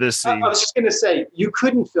loved this scene. I was just going to say, you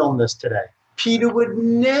couldn't film this today. PETA would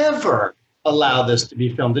never allow this to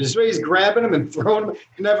be filmed. This way he's grabbing him and throwing him.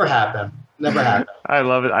 Never happened. Never happened. I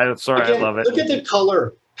love it. I love it. Look at the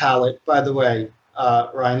color palette, by the way,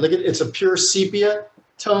 Ryan. It's a pure sepia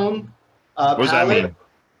tone what does palette.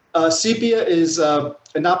 That mean? Sepia is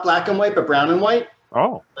not black and white, but brown and white.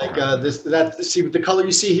 Oh. Like see the color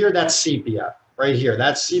you see here, that's sepia right here.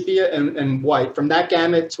 That's sepia and white. From that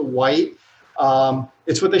gamut to white.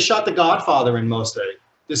 It's what they shot The Godfather in mostly.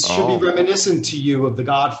 This should be reminiscent to you of The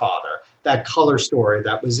Godfather, that color story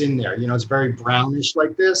that was in there. It's very brownish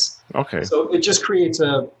like this. Okay. So it just creates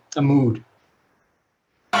a mood.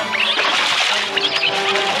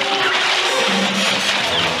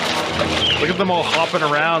 Look at them all hopping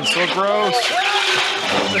around. So gross.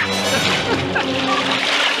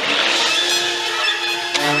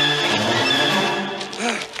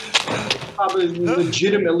 was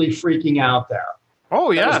legitimately freaking out there.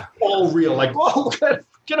 Oh That was yeah, all real. Like, whoa,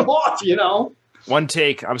 get him off, you know? one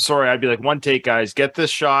take. I'm sorry, I'd be like, one take, guys. Get this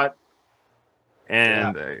shot.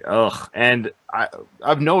 And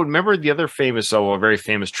I've known. Remember the other famous, a very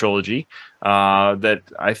famous trilogy that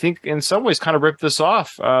I think in some ways kind of ripped this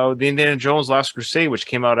off. The Indiana Jones Last Crusade, which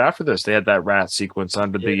came out after this, they had that rat sequence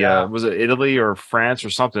under the was it Italy or France or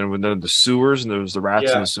something when the sewers and there was the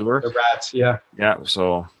rats in the sewer. The rats, yeah.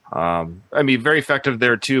 So I mean, very effective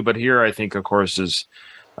there too. But here, I think, of course, is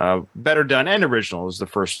better done and original. It was the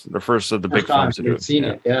first of the big films to do it. Seen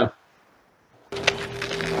it, yeah.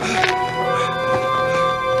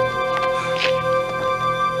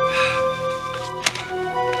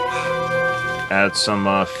 Add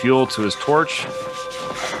some fuel to his torch.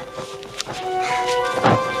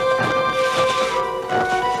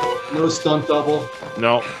 No stunt double.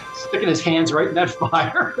 No, Sticking his hands right in that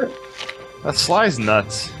fire. that Sly's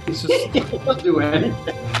nuts. He's just, He'll do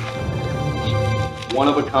anything. One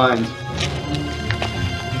of a kind.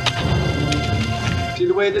 See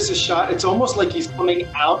the way this is shot? It's almost like he's coming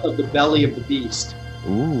out of the belly of the beast.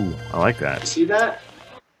 ooh, I like that. See that?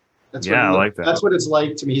 That's Yeah, what I like that. That's what it's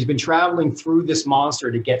like to me. He's been traveling through this monster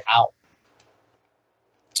to get out.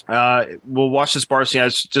 We'll watch this bar scene.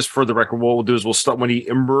 Just for the record, what we'll do is we'll start when he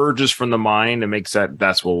emerges from the mine and makes that.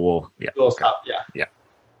 That's what we'll. Yeah, We'll stop, yeah.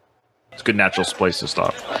 it's a good natural place to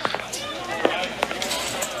stop.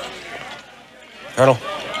 Colonel.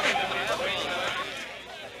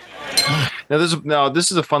 Now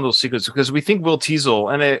this is a fun little sequence because we think Will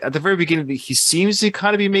Teasel, and at the very beginning he seems to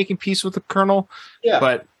kind of be making peace with the Colonel, Yeah.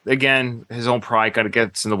 but again his own pride kind of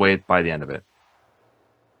gets in the way by the end of it.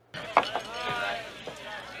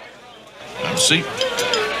 Have a seat.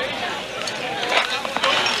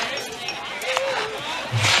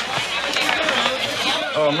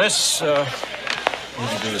 Oh, miss,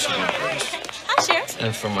 would you do this again, please? Hi, Sheriff.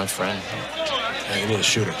 And from my friend. You need a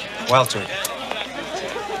shooter. Wild turkey.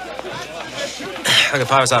 Look,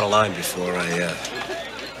 if I was out of line before,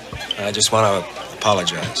 I just want to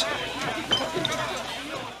apologize.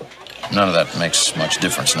 None of that makes much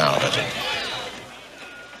difference now, does it?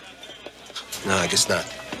 No, I guess not.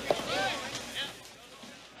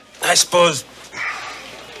 I suppose.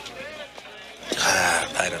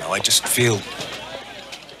 I don't know. I just feel.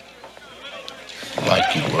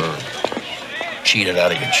 Like you were cheated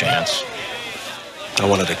out of your chance. I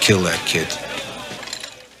wanted to kill that kid.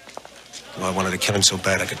 Well, I wanted to kill him so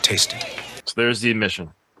bad I could taste it. So there's the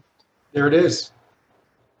admission. There it is.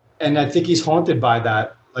 And I think he's haunted by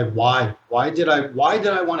that. Like, why? Why did I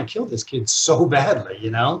want to kill this kid so badly,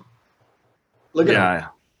 you know? Look at him.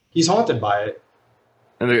 He's haunted by it.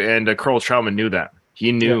 And Colonel Troutman knew that.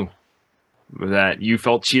 He knew that you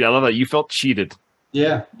felt cheated. I love that you felt cheated.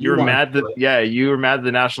 Yeah. You were wanted mad to that do it. you were mad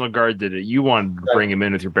the National Guard did it. You wanted to bring him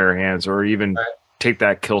in with your bare hands or even take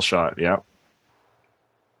that kill shot. Yeah.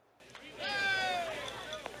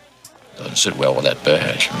 Doesn't sit well with that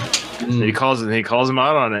badge. And he calls him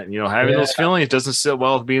out on it. You know, having those feelings doesn't sit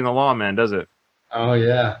well with being the lawman, does it? Oh,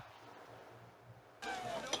 yeah.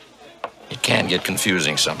 It can get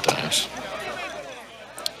confusing sometimes.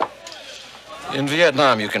 In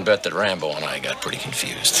Vietnam, you can bet that Rambo and I got pretty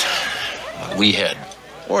confused. We had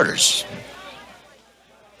orders.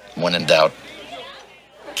 When in doubt,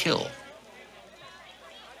 kill.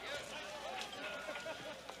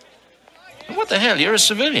 What the hell? You're a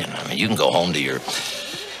civilian. I mean, you can go home to your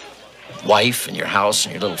wife and your house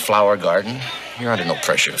and your little flower garden. You're under no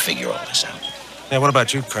pressure to figure all this out. Yeah, what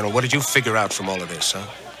about you, Colonel? What did you figure out from all of this, huh?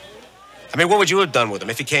 I mean, what would you have done with him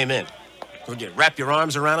if he came in? Would you wrap your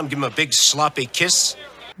arms around him, give him a big sloppy kiss?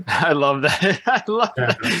 I love that. I love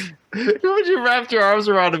that. Who would you wrap your arms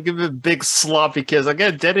around him, give him a big sloppy kiss? I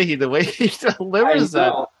get Dennehy the way he delivers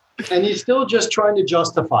that. And he's still just trying to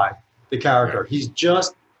justify the character. He's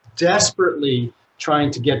just desperately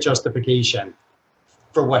trying to get justification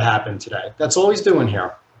for what happened today. That's all he's doing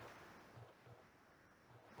here.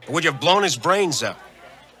 Would you have blown his brains out?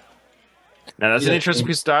 Now that's an interesting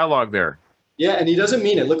piece of dialogue there. Yeah, and he doesn't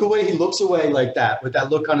mean it. Look away. He looks away like that with that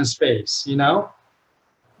look on his face, you know?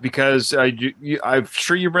 Because I'm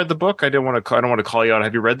sure you read the book. I don't want to call you out.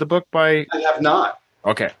 Have you read the book by? I have not.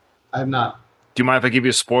 Okay. I have not. Do you mind if I give you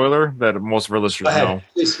a spoiler that most of our listeners know?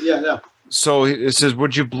 Please, yeah, no. So it says,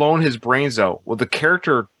 "Would you blown his brains out?" Well, the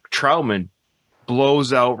character Troutman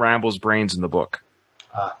blows out Rambo's brains in the book.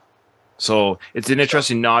 So it's an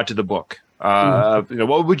interesting nod to the book. You know,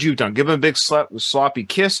 what would you have done? Give him a big sloppy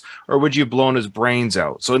kiss, or would you have blown his brains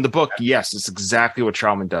out? So in the book, yes, it's exactly what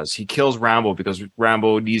Troutman does. He kills Rambo because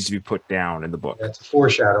Rambo needs to be put down in the book. That's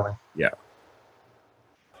foreshadowing. Yeah.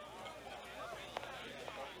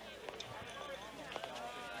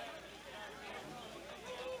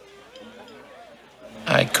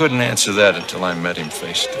 couldn't answer that until I met him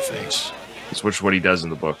face to face. That's which what he does in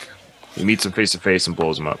the book. He meets him face to face and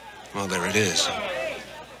blows him up. Well, there it is. I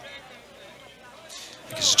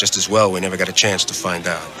guess it's just as well we never got a chance to find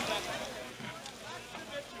out.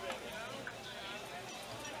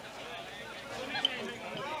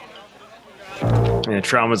 And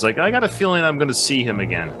Trauma's like, I got a feeling I'm going to see him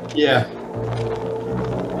again. Yeah.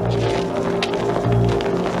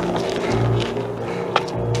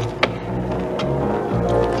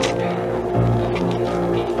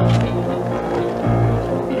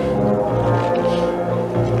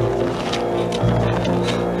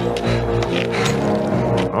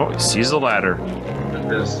 Oh, he sees the ladder.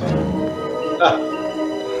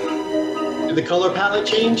 Did the color palette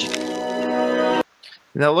change?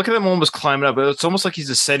 Now look at him almost climbing up. It's almost like he's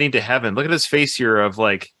ascending to heaven. Look at his face here of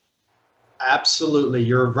like. Absolutely.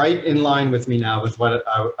 You're right in line with me now with what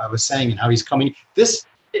I was saying and how he's coming. Is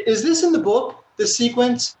this in the book, this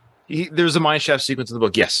sequence? There's a mine shaft sequence in the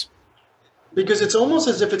book, yes. Because it's almost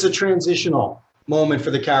as if it's a transitional moment for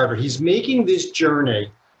the character. He's making this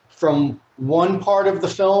journey from one part of the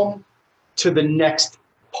film to the next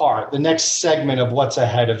part, the next segment of what's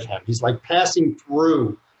ahead of him. He's like passing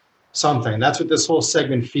through something. That's what this whole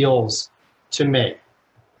segment feels to me.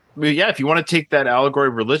 But yeah, if you want to take that allegory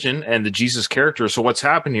of religion and the Jesus character, so what's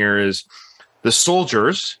happened here is the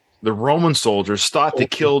soldiers, the Roman soldiers, thought they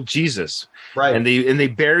killed Jesus, right? And they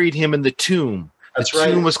buried him in the tomb. That's the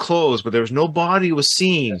right. tomb was closed, but there was no body was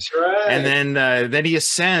seen. That's right. And then he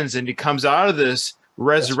ascends and he comes out of this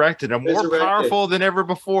resurrected and more powerful than ever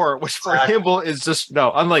before, which for him is just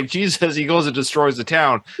unlike Jesus, he goes and destroys the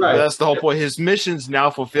town. Right. That's the whole point. His mission's now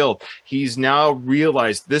fulfilled. He's now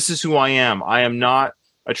realized this is who I am. I am not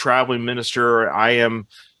a traveling minister. I'm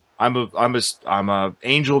a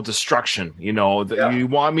angel of destruction. You know, you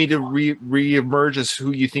want me to reemerge as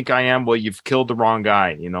who you think I am. Well, you've killed the wrong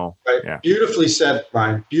guy, you know? Right. Yeah. Beautifully said,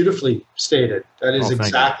 Brian. Beautifully stated. That is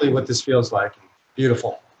exactly what this feels like.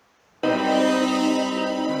 Beautiful.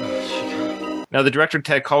 Now, the director,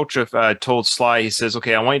 Ted Kotcheff, told Sly, he says,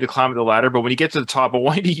 okay, I want you to climb the ladder, but when you get to the top, I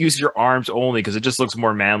want you to use your arms only because it just looks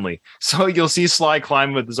more manly. So you'll see Sly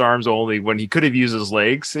climb with his arms only when he could have used his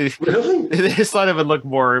legs. Really? His thought of it looked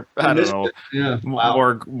more,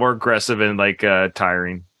 more aggressive and like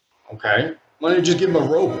tiring. Okay. Why don't you just give him a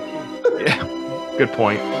rope? Yeah, good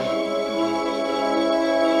point.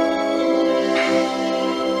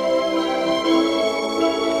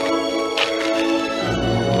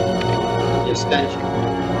 Extension.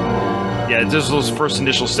 Yeah, just those first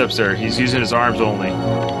initial steps there. He's using his arms only.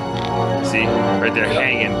 See? Right there,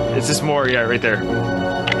 hanging. It's just more, right there.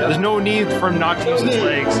 There's no need for him not to use his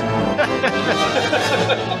legs.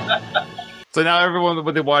 So now everyone,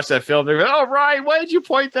 when they watch that film, they're like, oh, Ryan, why did you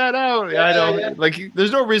point that out? I know. Yeah. Like,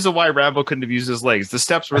 there's no reason why Rambo couldn't have used his legs. The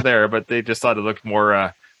steps were there, but they just thought it looked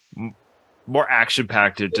more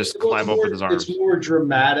action-packed to just climb up with his arms. It's more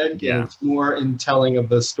dramatic. And it's more in telling of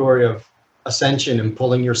the story of ascension and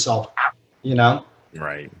pulling yourself out, you know?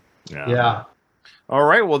 Right. Yeah. All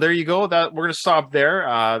right. Well, there you go. That we're going to stop there.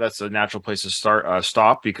 That's a natural place to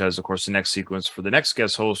stop because, of course, the next sequence for the next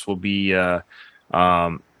guest host will be the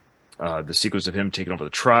sequence of him taking over the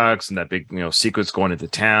trucks and that big, sequence going into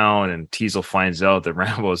town. And Teasel finds out that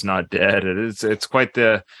Rambo is not dead. It's quite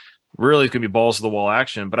the really going to be balls to the wall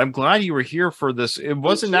action. But I'm glad you were here for this. It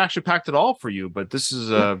wasn't action packed at all for you, but this is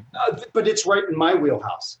but it's right in my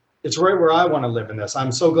wheelhouse. It's right where I want to live in this.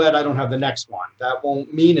 I'm so glad I don't have the next one. That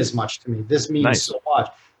won't mean as much to me. This means so much.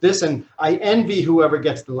 This, and I envy whoever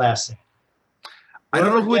gets the last scene. I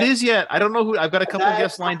don't know who it is yet. I don't know who. I've got a couple of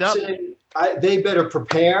guests lined up. They better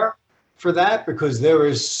prepare for that because there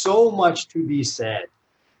is so much to be said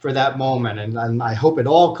for that moment. And I hope it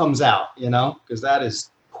all comes out, because that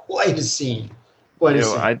is quite a scene.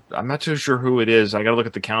 I'm not too sure who it is. I got to look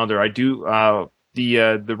at the calendar. I do.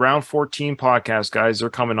 The round 14 podcast guys, they're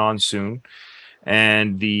coming on soon,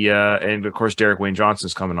 and of course Derek Wayne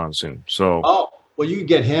Johnson's coming on soon. So you could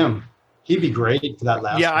get him. He'd be great for that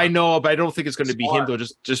last. Yeah, one. I know, but I don't think it's going to be him though,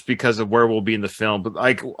 just because of where we'll be in the film. But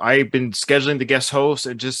like I've been scheduling the guest hosts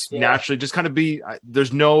and just naturally just kind of be.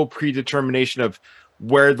 There's no predetermination of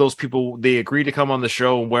where those people they agree to come on the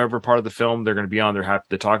show and wherever part of the film they're going to be on. They're happy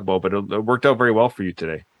to talk about. But it worked out very well for you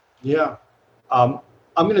today. Yeah, I'm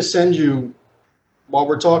going to send you. While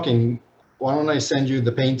we're talking, why don't I send you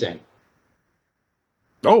the painting?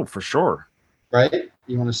 Oh, for sure. Right?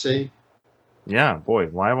 You want to see? Yeah, boy.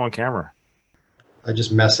 Why am I on camera? I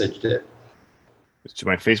just messaged it. It's to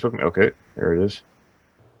my Facebook. Okay, there it is.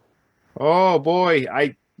 Oh, boy.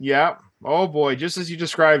 Oh, boy. Just as you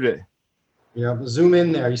described it. Yeah, zoom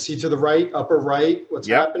in there. You see to the right, upper right, what's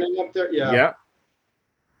happening up there? Yeah.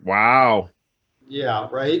 Wow. Yeah,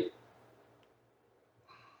 right.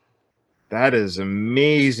 That is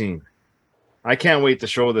amazing. I can't wait to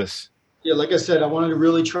show this. Yeah, like I said, I wanted to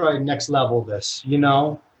really try next level this, you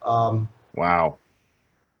know. Wow.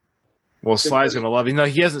 Well, Sly's going to love it. No,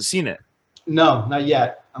 he hasn't seen it. No, not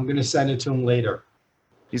yet. I'm gonna send it to him later.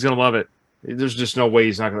 He's going to love it. There's just no way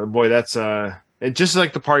he's not going to. Boy, that's it, just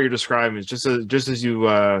like the part you're describing. It's just as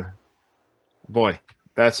you boy,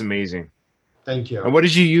 that's amazing. Thank you. And what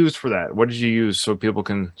did you use for that? What did you use so people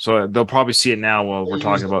can they'll probably see it now while we're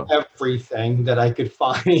talking about everything that I could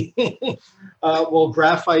find. Well,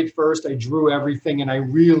 graphite first. I drew everything, and I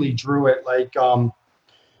really drew it like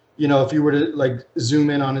you know, if you were to like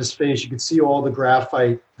zoom in on his face, you could see all the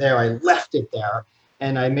graphite there. I left it there,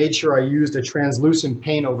 and I made sure I used a translucent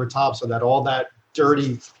paint over top so that all that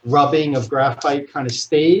dirty rubbing of graphite kind of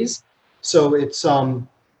stays. So it's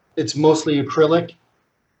mostly acrylic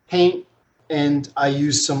paint, and I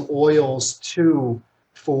use some oils too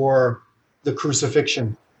for the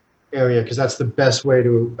crucifixion area because that's the best way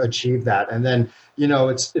to achieve that. And then, you know,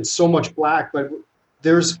 it's so much black, but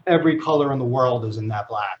there's every color in the world is in that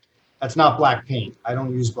black. That's not black paint. I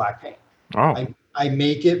don't use black paint. Oh. I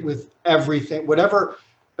make it with everything, whatever.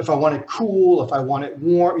 If I want it cool, if I want it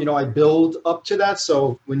warm, you know, I build up to that.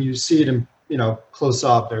 So when you see it in, you know, close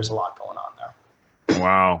up, there's a lot going on there.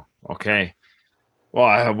 Wow. Okay. Well,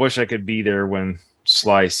 I wish I could be there when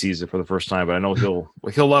Sly sees it for the first time, but I know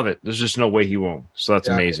he'll love it. There's just no way he won't. So that's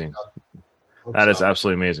amazing. That is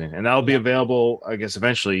absolutely amazing, and that'll be available, I guess,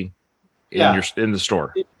 eventually in the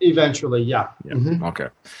store. Eventually, yeah. Mm-hmm. Okay.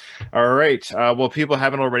 All right. Well, people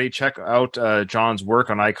haven't already, check out John's work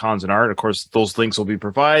on Icons and Art. Of course, those links will be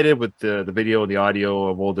provided with the video and the audio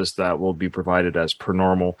of all this that will be provided as per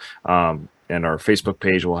normal. And our Facebook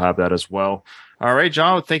page will have that as well. All right,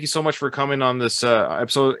 John, thank you so much for coming on this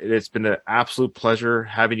episode. It's been an absolute pleasure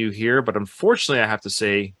having you here, but unfortunately, I have to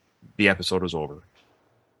say the episode is over.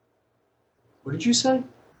 What did you say?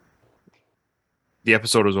 The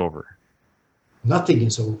episode is over. Nothing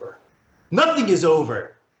is over. Nothing is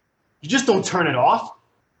over. You just don't turn it off.